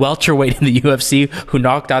welterweight in the UFC who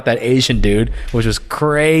knocked out that Asian dude, which was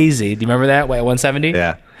crazy. Do you remember that? Wait, 170?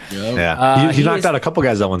 Yeah. Yeah. He knocked out a couple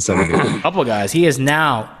guys at 170. A couple guys. He is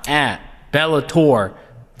now at Bellator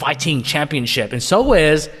Fighting Championship. And so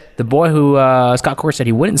is the boy who Scott Coker said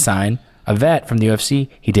he wouldn't sign, a vet from the UFC.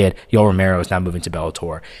 He did. Yoel Romero is now moving to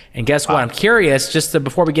Bellator. And guess what? I'm curious,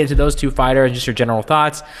 before we get into those two fighters, just your general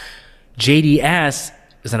thoughts. JDS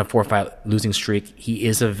is on a 4-fight losing streak. He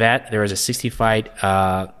is a vet. There is a 60-fight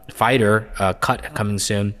fighter cut coming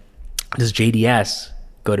soon. Does JDS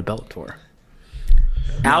go to Bellator?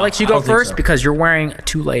 Alex, you go first because you're wearing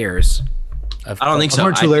 2 layers. I don't think so. I'm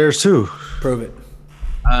wearing 2 layers too. Prove it.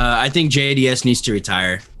 I think JDS needs to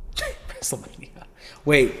retire.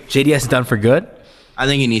 Wait, JDS is done for good? I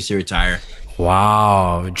think he needs to retire.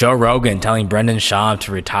 Wow. Joe Rogan telling Brendan Schaub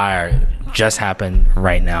to retire just happened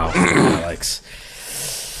right now, Alex.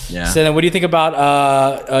 Yeah. So then what do you think about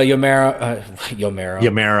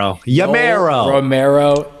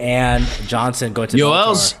Romero and Johnson going to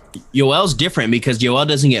Yoel's different because Yoel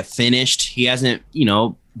doesn't get finished. He hasn't,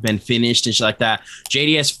 been finished and shit like that.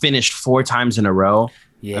 JDS finished 4 times in a row.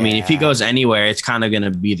 Yeah. I mean, if he goes anywhere, it's kind of going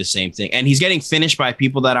to be the same thing. And he's getting finished by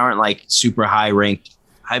people that aren't like super high ranked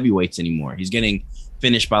heavyweights anymore. He's getting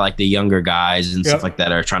finished by like the younger guys and stuff like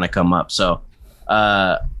that are trying to come up. So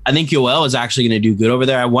I think Yoel is actually going to do good over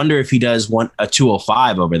there. I wonder if he does a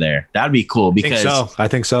 205 over there. That'd be cool because I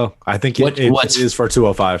think so. I think it is for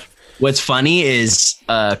 205. What's funny is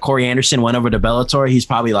Corey Anderson went over to Bellator. He's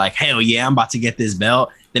probably like, hell yeah, I'm about to get this belt.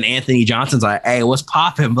 Then Anthony Johnson's like, hey, what's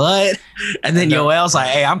popping, bud? And then Yoel's like,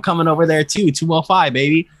 hey, I'm coming over there too, 205,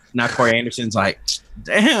 baby. Now Corey Anderson's like,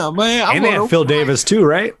 damn, man. And they have Phil Davis too,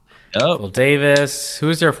 right? Phil Davis.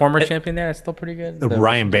 Who's their former champion there? That's still pretty good.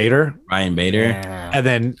 Ryan Bader. Ryan Bader. Yeah. And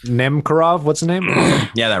then Nemkov, what's his name?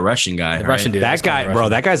 Yeah, that Russian guy. The right? Russian dude. That guy, bro,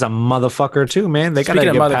 that guy's a motherfucker too, man. They gotta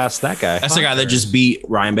Speaking get of past that guy. That's the guy that just beat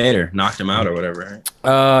Ryan Bader, knocked him out or whatever.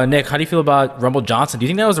 Right? Nick, how do you feel about Rumble Johnson? Do you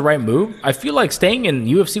think that was the right move? I feel like staying in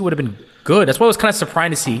UFC would have been good. That's why it was kind of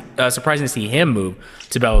surprising to see him move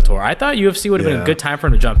to Bellator. I thought UFC would have been a good time for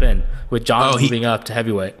him to jump in with Johnson moving up to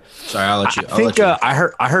heavyweight. Sorry, I'll let you. I think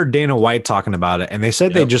I heard Dana White talking about it, and they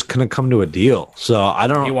said they just couldn't come to a deal. So I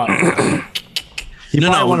don't. You want? He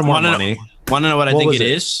probably wanted more money. Want to know what I think it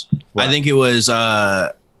is? I think it was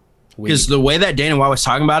because the way that Dana White was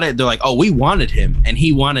talking about it, they're like, "Oh, we wanted him, and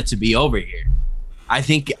he wanted to be over here." I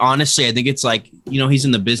think honestly, I think it's like he's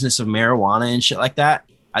in the business of marijuana and shit like that.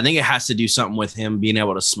 I think it has to do something with him being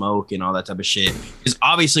able to smoke and all that type of shit. Because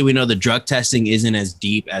obviously we know the drug testing isn't as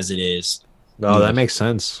deep as it is. Oh, that makes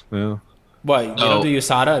sense. Yeah. What, you don't do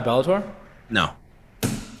USADA at Bellator? No.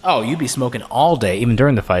 Oh, you'd be smoking all day, even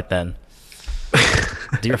during the fight then.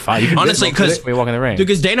 You're fine. You honestly, because we walk in the ring.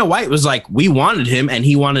 Because Dana White was like, we wanted him and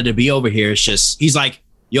he wanted to be over here. It's just, he's like,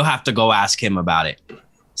 you'll have to go ask him about it.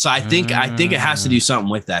 So I think it has to do something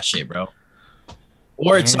with that shit, bro.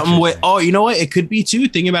 Or it's something with, you know what? It could be too,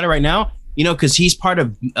 thinking about it right now, because he's part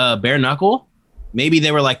of Bare Knuckle. Maybe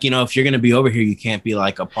they were like, if you're going to be over here, you can't be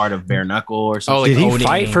like a part of Bare Knuckle or something. Did he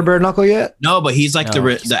fight for Bare Knuckle yet? No, but he's like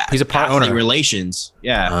he's a part owner. Relations.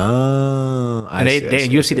 Yeah. Oh, and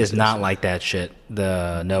UFC does not like that shit.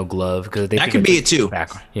 The no glove because that could be it too.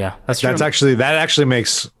 Yeah, that actually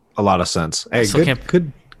makes a lot of sense. Hey,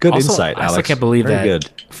 good also, insight, Alex. I still can't believe Very that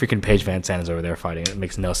good. Freaking Paige Van Zandt is over there fighting. It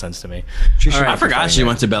makes no sense to me. I forgot she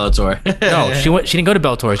went to Bellator. No, she didn't go to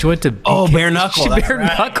Bellator. She went to Bare Knuckle. Bare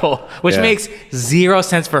Knuckle, which makes zero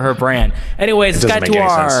sense for her brand. Anyways, let's get to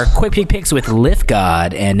our quick picks with Lift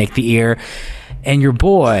God and Nick the Ear and your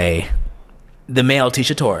boy, the male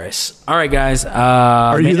Tisha Torres. All right, guys.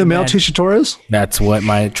 Are you the male Tisha Torres? That's what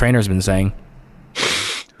my trainer's been saying.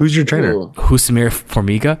 Who's your trainer? Husamir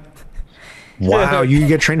Formiga. Wow, you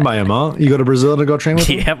get trained by him, huh? You go to Brazil to go train with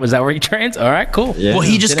him? Yeah, was that where he trains? All right, cool. Yeah. Well,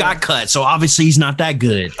 he just got cut, so obviously he's not that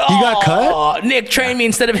good. He got cut? Nick, train me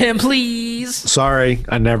instead of him, please. Sorry,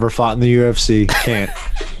 I never fought in the UFC. Can't.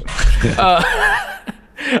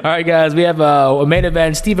 All right, guys, we have a main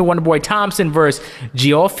event. Stephen Wonderboy Thompson versus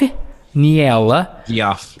Geoff Niela.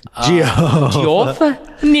 Geoff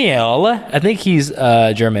Niela. I think he's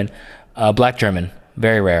German. Black German.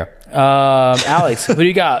 Very rare. Alex, who do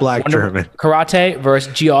you got? Black German. Karate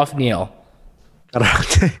versus Geoff Neal. You're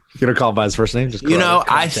gonna call him by his first name? Just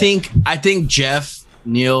I think Geoff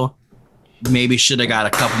Neal maybe should have got a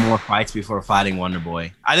couple more fights before fighting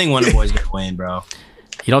Wonderboy. I think Wonderboy's gonna win, bro.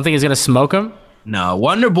 You don't think he's gonna smoke him? No,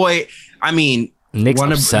 Wonderboy. I mean, Nick's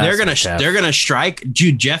they're gonna strike.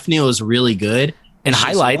 Dude, Geoff Neal is really good. And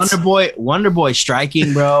highlights. Wonderboy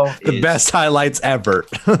striking, bro. The best highlights ever.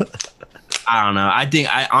 I don't know.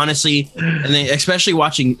 I honestly, and then especially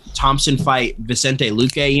watching Thompson fight Vicente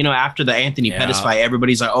Luque, after the Anthony Pettis fight,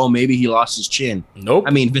 everybody's like, oh, maybe he lost his chin. Nope.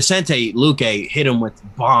 I mean, Vicente Luque hit him with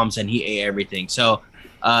bombs and he ate everything. So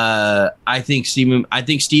I think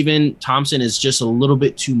Stephen Thompson is just a little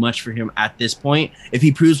bit too much for him at this point. If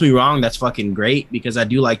he proves me wrong, that's fucking great because I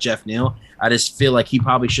do like Geoff Neal. I just feel like he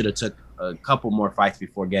probably should have took a couple more fights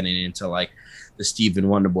before getting into like the Stephen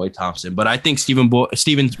Wonderboy Thompson, but I think Stephen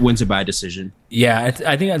wins it by decision. Yeah, I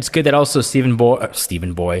think that's good that also Stephen Boy. No,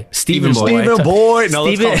 let's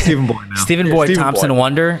call him Stephen Boy Thompson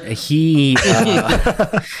Wonder. He,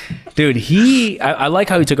 dude, I like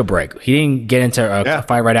how he took a break. He didn't get into a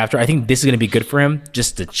fight right after. I think this is going to be good for him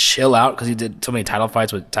just to chill out because he did so many title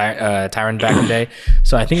fights with Tyron back in the day.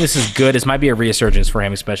 So I think this is good. This might be a resurgence for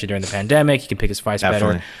him, especially during the pandemic. He can pick his fights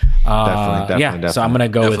better. Definitely. So I'm going to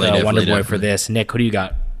go with Wonderboy for this. Nick, who do you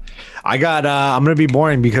got? I'm going to be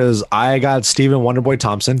boring because I got Stephen Wonderboy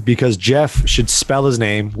Thompson because Jeff should spell his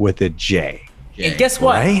name with a J. And guess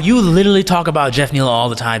what? Right? You literally talk about Geoff Neal all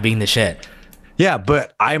the time being the shit. Yeah,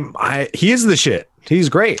 but he is the shit. He's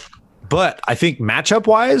great. But I think matchup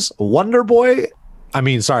wise,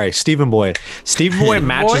 Stephen Boy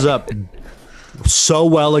matches up so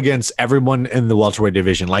well against everyone in the welterweight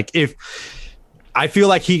division. Like I feel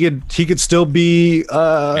like he could still be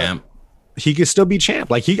he could still be champ.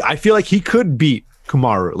 Like I feel like he could beat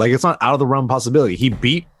Kamaru. Like it's not out of the realm possibility. He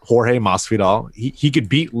beat Jorge Masvidal. He could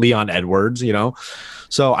beat Leon Edwards,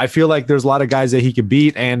 So I feel like there's a lot of guys that he could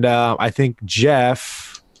beat, and I think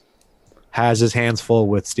Jeff has his hands full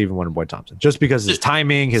with Stephen Wonderboy Thompson just because his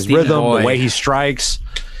timing, his rhythm, the way he strikes,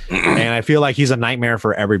 and I feel like he's a nightmare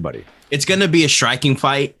for everybody. It's going to be a striking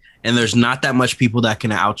fight, and there's not that much people that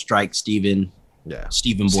can outstrike Stephen Yeah.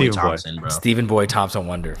 Stephen Boy Stephen Boy. Thompson, bro. Stephen Boy Thompson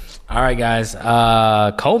Wonder. All right, guys.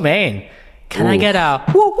 Co-main. Can I get a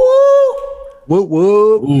woo woo? Woo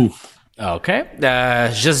woo. Oof. Okay.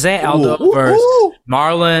 Jose Aldo versus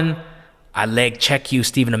Marlon. I leg check you,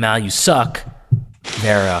 Stephen O'Malley. You suck.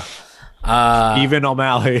 Vera. Even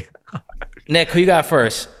O'Malley. Nick, who you got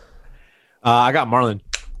first? I got Marlon.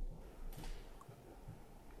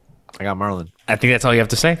 I think that's all you have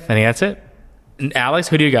to say. I think that's it. And Alex,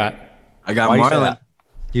 who do you got? I got Why you say Marlon. that?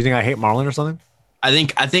 You think I hate Marlon or something? I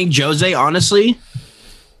think Jose, honestly,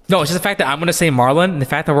 No, it's just the fact that I'm going to say Marlon. And the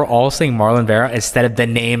fact that we're all saying Marlon Vera instead of the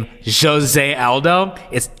name Jose Aldo,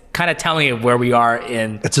 it's kind of telling you where we are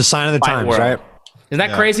in It's a sign of the fight times, world. right? Isn't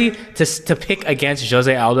that crazy to pick against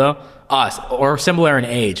Jose Aldo, us, or similar in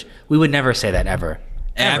age? We would never say that ever.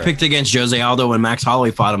 and I picked against Jose Aldo when Max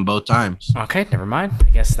Holloway fought him both times. Okay, never mind. I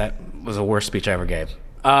guess that was the worst speech I ever gave.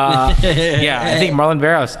 Yeah, I think Marlon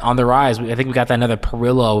Vera's on the rise. I think we got that another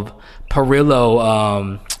Perillo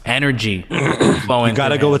energy flowing. You got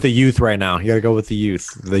to through go him. with the youth right now. You got to go with the youth.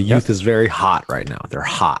 The youth is very hot right now. They're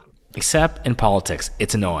hot. Except in politics,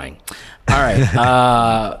 it's annoying. All right.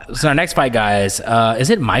 So our next fight, guys, is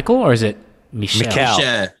it Michael or is it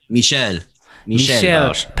Michel? Michel.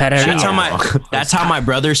 Michel Pereira. That's how my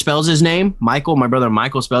brother spells his name. Michael. My brother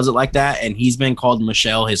Michael spells it like that, and he's been called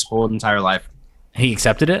Michelle his whole entire life. He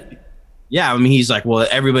accepted it. Yeah, I mean, he's like, well,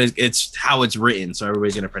 it's how it's written, so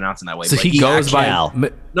everybody's gonna pronounce it that way. So But he goes by.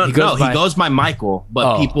 actually- he goes by Michael,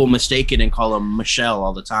 but Oh. people mistake it and call him Michelle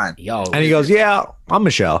all the time. Yo, And he goes, yeah, I'm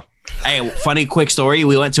Michelle. Hey, funny quick story.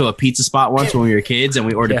 We went to a pizza spot once when we were kids, and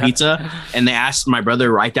we ordered Yeah. pizza, and they asked my brother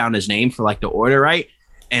to write down his name for like the order, right?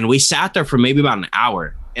 And we sat there for maybe about an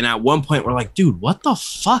hour. And at one point, we're like, dude, what the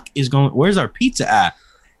fuck is going? Where's our pizza at?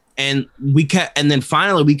 And then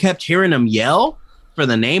finally, we kept hearing him yell for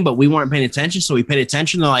the name, but we weren't paying attention. So we paid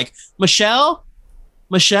attention. They're like, Michelle.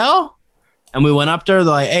 And we went up there.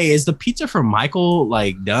 They're like, hey, is the pizza for Michael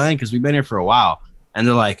like done? Because we've been here for a while. And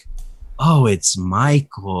they're like, oh, it's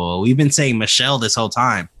Michael. We've been saying Michelle this whole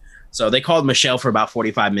time. So they called Michelle for about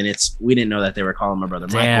 45 minutes. We didn't know that they were calling my brother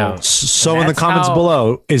Damn. Michael. So in the That's comments how-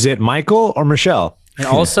 below, is it Michael or Michelle? and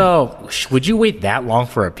also, would you wait that long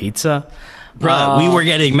for a pizza? Bro, we were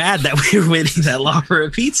getting mad that we were waiting that long for a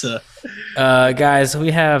pizza. Guys,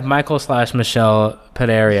 we have Michael / Michelle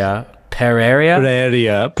Pereira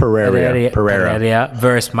Pereira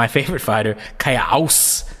versus my favorite fighter,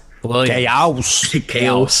 Chaos Williams.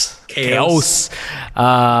 Chaos.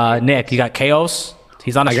 Nick, you got Chaos.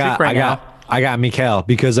 He's on a streak right now. I got Mikhail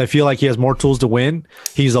because I feel like he has more tools to win.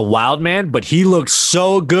 He's a wild man, but he looked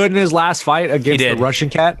so good in his last fight against the did. Russian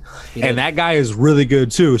cat. did. And that guy is really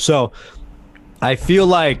good too. So I feel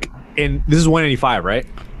like this is 185, right?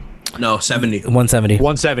 No, 70. 170.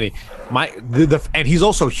 170. And he's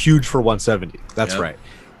also huge for 170. That's Yep. right.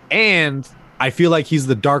 And I feel like he's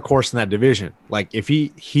the dark horse in that division. Like if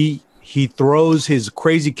he throws his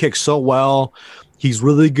crazy kicks so well. He's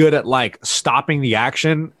really good at like stopping the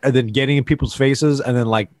action and then getting in people's faces and then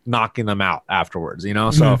like knocking them out afterwards, you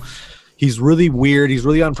know? So he's really weird. He's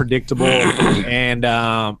really unpredictable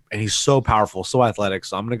and he's so powerful, so athletic.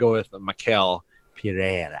 So I'm going to go with Mikel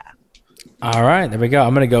Pereira. All right, there we go.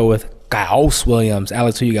 I'm going to go with Chaos Williams.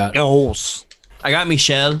 Alex, who you got? Else. I got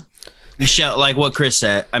Michelle, like what Chris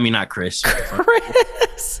said. I mean, not Chris.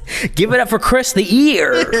 Chris. Give it up for Chris the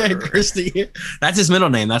Ear. Chris, that's his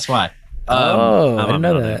middle name. That's why. I didn't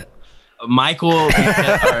know that. Michael,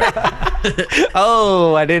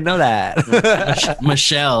 Oh, I didn't know that.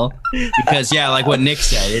 Michelle, because like what Nick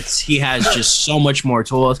said, he has just so much more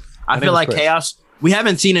tools. I feel name's like Chris. Chaos. We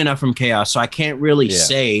haven't seen enough from Chaos, so I can't really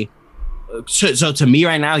say. So to me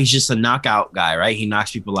right now, he's just a knockout guy, right? He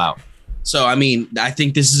knocks people out. So I mean, I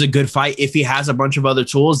think this is a good fight. If he has a bunch of other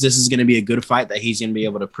tools, this is going to be a good fight that he's going to be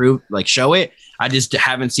able to prove, like show it. I just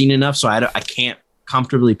haven't seen enough, so I can't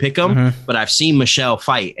comfortably pick him. But I've seen Michelle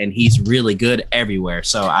fight, and he's really good everywhere.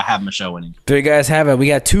 So I have Michelle winning. There you guys have it. We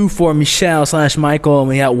got 2 for Michelle / Michael, and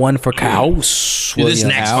we got 1 for Chaos. Dude, this Williams.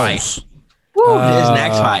 next fight. Woo, this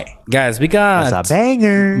next fight. Guys, we got That's a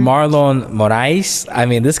banger. Marlon Moraes. I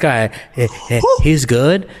mean, this guy, he's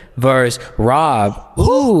good. Versus Rob.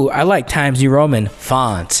 Ooh, I like Times New Roman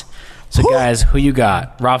font. So, guys, who you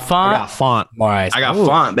got? Rob Font? I got Font. Moraes. I got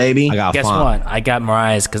Font, baby. I got Guess Font. what? I got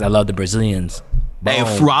Moraes because I love the Brazilians. Hey,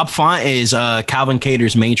 Boom. Rob Font is Calvin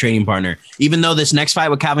Cater's main training partner. Even though this next fight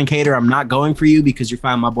with Calvin Cater, I'm not going for you because you're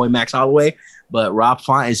fighting my boy Max Holloway. But Rob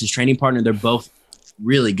Font is his training partner. They're both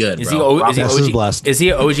really good. Is bro. he, Rob is he This OG? is blessed. Is he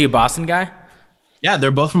an OG Boston guy? Yeah,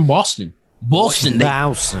 they're both from Boston. Bolson,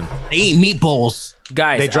 they eat meatballs.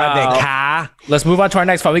 Guys, They drive their car. let's move on to our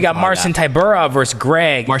next fight. We got Marcin Tybura versus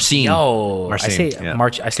Greg. Marcin. Yo, Marcin, I say yeah.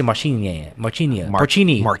 Marcini Marcin.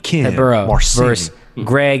 Tybura Marcin. versus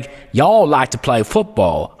Greg. Y'all like to play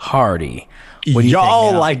football, Hardy. What do you Y'all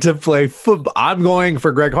think now? like to play football. I'm going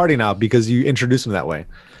for Greg Hardy now because you introduced him that way.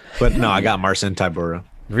 But no, I got Marcin Tybura.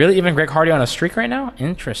 Really, even Greg Hardy on a streak right now?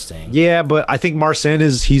 Interesting. Yeah, but I think Marcin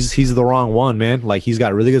he's the wrong one, man. Like he's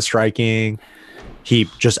got really good striking. He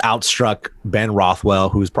just outstruck Ben Rothwell,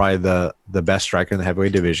 who's probably the best striker in the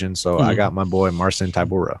heavyweight division. So I got my boy Marcin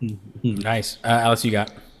Tybura. Nice. Alex, you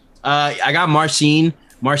got? I got Marcin.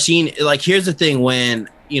 Marcin, like, here's the thing: when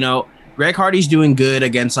Greg Hardy's doing good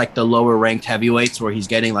against like the lower ranked heavyweights where he's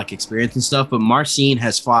getting like experience and stuff, but Marcin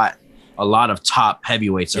has fought a lot of top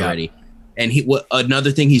heavyweights already. And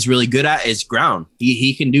another thing he's really good at is ground.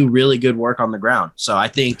 He can do really good work on the ground. So I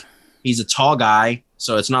think he's a tall guy.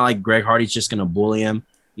 So it's not like Greg Hardy's just going to bully him.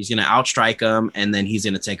 He's going to outstrike him, and then he's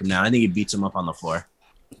going to take him down. I think he beats him up on the floor.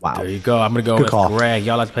 Wow. There you go. I'm going to go Good with call. Greg.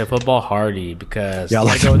 Y'all like to play football, Hardy, because Y'all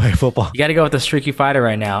like to play football. you got to go with the streaky fighter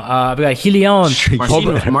right now. We got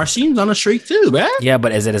Helion. Marcin's on a streak too, man. Yeah,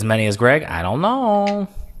 but is it as many as Greg? I don't know.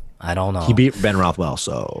 He beat Ben Rothwell,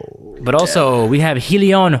 so But also, we have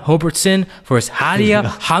Helion Robertson versus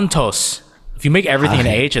Hadia Santos. If you make everything an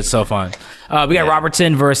H, it's so fun. We got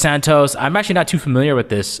Robertson versus Santos. I'm actually not too familiar with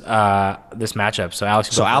this matchup.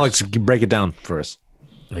 So Alex, break it down for us.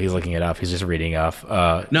 he's looking it up. He's just reading off.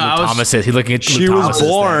 Thomas He's looking at. She was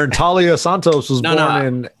born. Talia Santos was born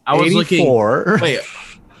in I was 84. Wait,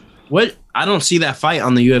 what? I don't see that fight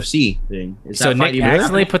on the UFC thing. Is So that fight Nick even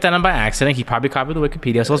accidentally happening? put that on by accident. He probably copied the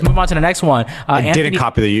Wikipedia. So let's move on to the next one. I didn't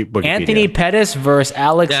copy the Wikipedia. Anthony Pettis versus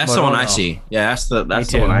Alex. Yeah, that's the one I see. Yeah, that's the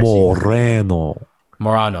too. one I see.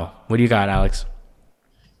 Morano. What do you got, Alex?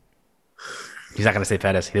 He's not gonna say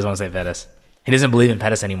Pettis. He doesn't want to say Pettis. He doesn't believe in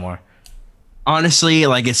Pettis anymore. Honestly,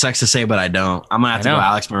 like, it sucks to say, but I don't. I'm gonna have to go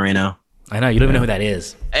Alex Moreno. I know, you don't even know who that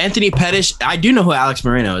is. Anthony Pettis, I do know who Alex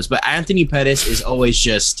Moreno is, but Anthony Pettis is always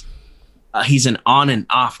just he's an on and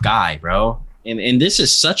off guy, bro. And this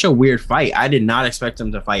is such a weird fight. I did not expect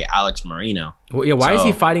him to fight Alex Moreno. Well, yeah, why is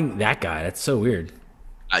he fighting that guy? That's so weird.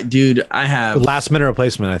 Dude, I have Last minute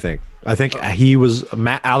replacement, I think. I think he was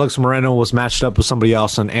Alex Moreno was matched up with somebody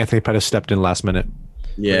else, and Anthony Pettis stepped in last minute.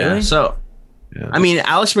 Yeah. Really? So, I mean,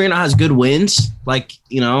 Alex Moreno has good wins, like,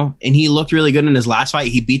 and he looked really good in his last fight.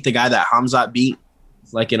 He beat the guy that Hamzat beat,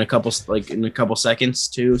 like in a couple seconds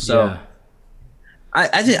too. So, Yeah.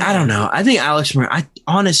 I don't know. I think Alex Moreno. I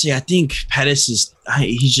think Pettis is.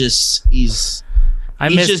 He's just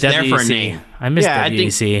there for a name. I miss Yeah, I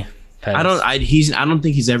think- WEC. Pettis. I don't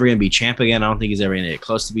think he's ever gonna be champ again. I don't think he's ever gonna get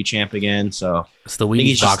close to be champ again. So It's the I think Wheaties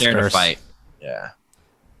he's just box there to curse. fight. Yeah.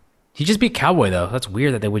 He just beat Cowboy though. That's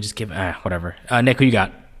weird that they would just give. Whatever. Nick, who you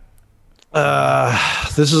got?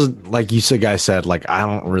 This is like you guys said. Like I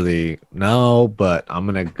don't really know, but I'm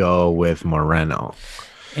gonna go with Moreno.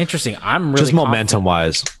 Interesting. I'm really Just momentum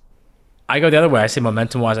wise. I go the other way. I say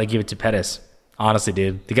momentum wise. I give it to Pettis. Honestly,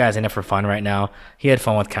 dude, the guy's in it for fun right now. He had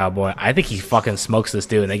fun with Cowboy. I think he fucking smokes this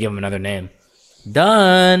dude, and they give him another name.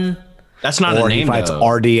 Done. That's not Or a he name fights though.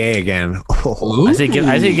 RDA again. I say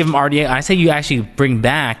give him RDA. I say you actually bring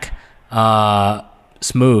back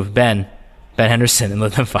Smooth Ben Henderson and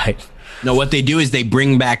let them fight. No, what they do is they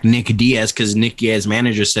bring back Nick Diaz because Nick Diaz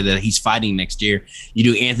manager said that he's fighting next year. You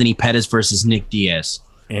do Anthony Pettis versus Nick Diaz.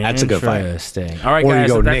 That's a good fight. Interesting. All right, Or guys.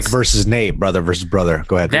 you go so Nick versus Nate, brother versus brother.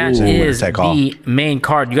 Go ahead. That Say winner is take all. the main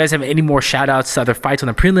card. You guys have any more shout outs to other fights on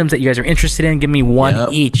the prelims that you guys are interested in? Give me one Yep.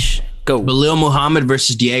 each. Go. Belil Muhammad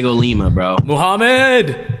versus Diego Lima, bro.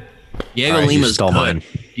 Muhammad. Diego All right, you Lima's stole good. mine.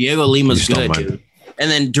 Diego Lima's You stole good, mine. dude. And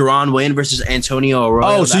then Duran Wayne versus Antonio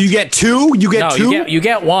Arroyo. Oh, so you get two? You get No, two? you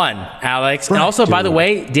get one, Alex. And also, by the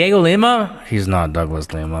way, Diego Lima, he's not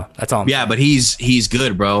Douglas Lima. That's all. Yeah, but he's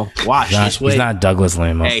good, bro. Watch. Just wait. He's not Douglas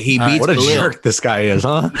Lima. Hey, he beats What a Belil. jerk this guy is,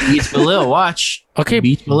 huh? He beats Belil. Watch. Okay, He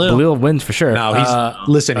beats Belil. Belil wins for sure. No,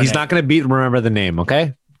 he's he's not going to beat. Remember the name,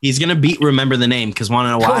 okay? He's gonna remember the name because wanna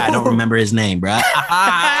know why I don't remember his name, bro.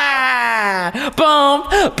 Bum,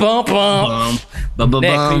 bum, bum.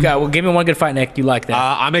 Nick, who you got? Well, give me one good fight, Nick. You like that?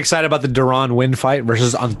 I'm excited about the Duran win fight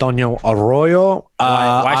versus Antonio Arroyo.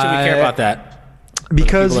 Why should we care about that?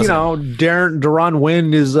 Because people Duran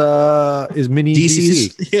win is mini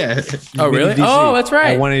DC's. DC. Yeah. Oh, really? Mini DC Oh, that's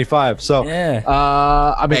right. At 185. So Yeah.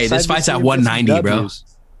 I'm Hey, excited this to fight's see at him get some 190, bro. Ws.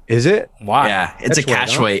 Is it? Why? Yeah, it's a Catchweight,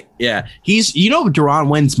 catch huh? weight. Yeah, Duran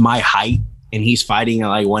Wynn's my height, and he's fighting at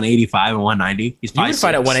like 185 and 190. He's You would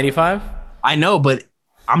fight at 185? I know, but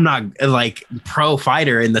I'm not like pro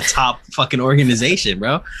fighter in the top fucking organization,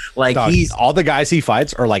 bro. Like Dog, he's all the guys he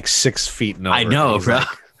fights are like 6 feet and over. I know, He's bro. like-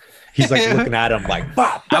 he's like looking at him like,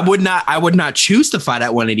 bah, I would not choose to fight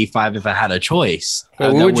at 185 if I had a choice.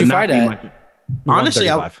 What That would you not fight be at? Honestly,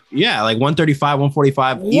 135. yeah, like 135,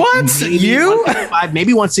 145. What? Maybe You? 155,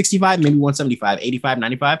 maybe 165, maybe 175, 85,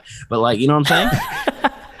 95. But like, you know what I'm saying?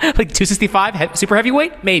 Like 265, super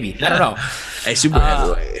heavyweight? Maybe. I don't know. Hey, super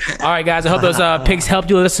heavyweight. All right, guys. I hope those picks helped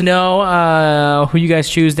you. Let us know who you guys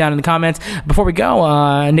choose down in the comments. Before we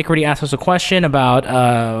go, Nick already asked us a question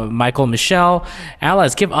about Michael and Michelle.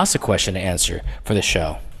 Alex, give us a question to answer for the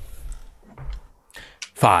show.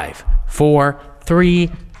 5, 4, 3,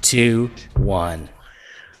 2, 1.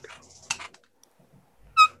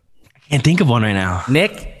 Can't think of one right now.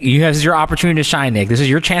 Nick, this is your opportunity to shine, Nick. This is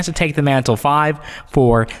your chance to take the mantle. 5,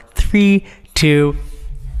 4, 3, 2.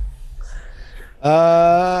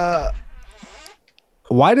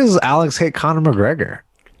 why does Alex hate Conor McGregor?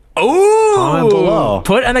 Oh, Comment below.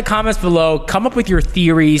 Put in the comments below. Come up with your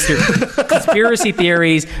theories, your conspiracy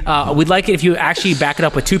theories. We'd like it if you actually back it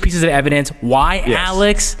up with 2 pieces of evidence. Why Yes.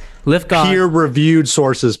 Alex Lifgod, Peer-reviewed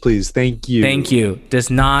sources, please. Thank you. does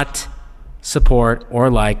not support or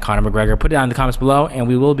like Conor McGregor. Put it down in the comments below, and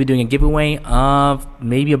we will be doing a giveaway of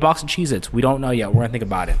maybe a box of Cheez-Its. We don't know yet. We're going to think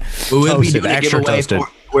about it. We will be Toasted, doing a extra giveaway. toasted.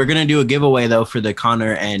 We're gonna do a giveaway though for the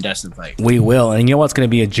Conor and Dustin fight. We will. And you know what's going to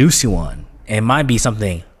be a juicy one? It might be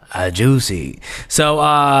something juicy.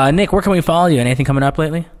 So, Nick, where can we follow you? Anything coming up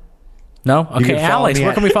lately? No? Okay, can follow Alex, me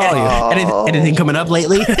where at- can we follow you? Anything coming up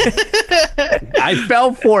lately? I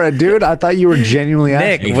fell for it, dude. I thought you were genuinely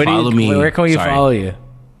Nick, asking. Hey, follow me. where can we Sorry. follow you?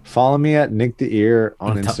 Follow me at Nick the Ear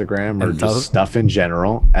on And tell- Instagram or and tell- just stuff in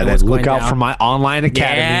general. And what's then look going out down. for my online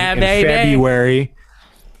academy Yeah, in baby. February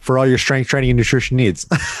for all your strength training and nutrition needs.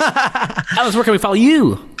 Alex, where can we follow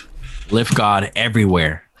you? Lift God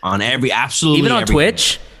everywhere. On absolutely Even on everything.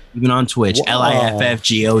 Twitch? Even on Twitch. Wow.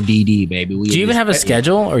 LIFFGODD, baby. Do you even have a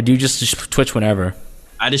schedule, or do you just Twitch whenever?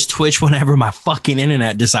 I just Twitch whenever my fucking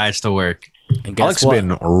internet decides to work. And guess Alex what?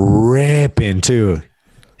 been ripping too.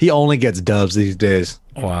 He only gets dubs these days.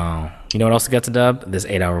 Wow. You know what else gets a dub? This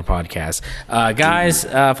 8-hour podcast. Guys,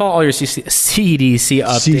 follow all your CDC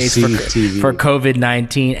updates CCTV. for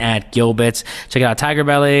COVID-19 at Gilbits. Check out Tiger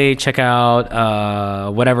Belly. Check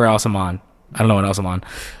out whatever else I'm on. I don't know what else I'm on.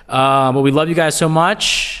 But we love you guys so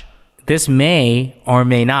much. This may or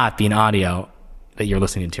may not be an audio that you're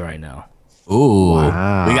listening to right now. Ooh.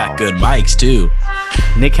 Wow. We got good mics too.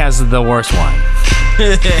 Nick has the worst one.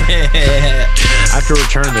 I have to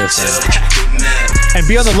return this and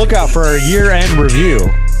be on the lookout for our year-end review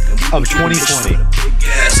of 2020.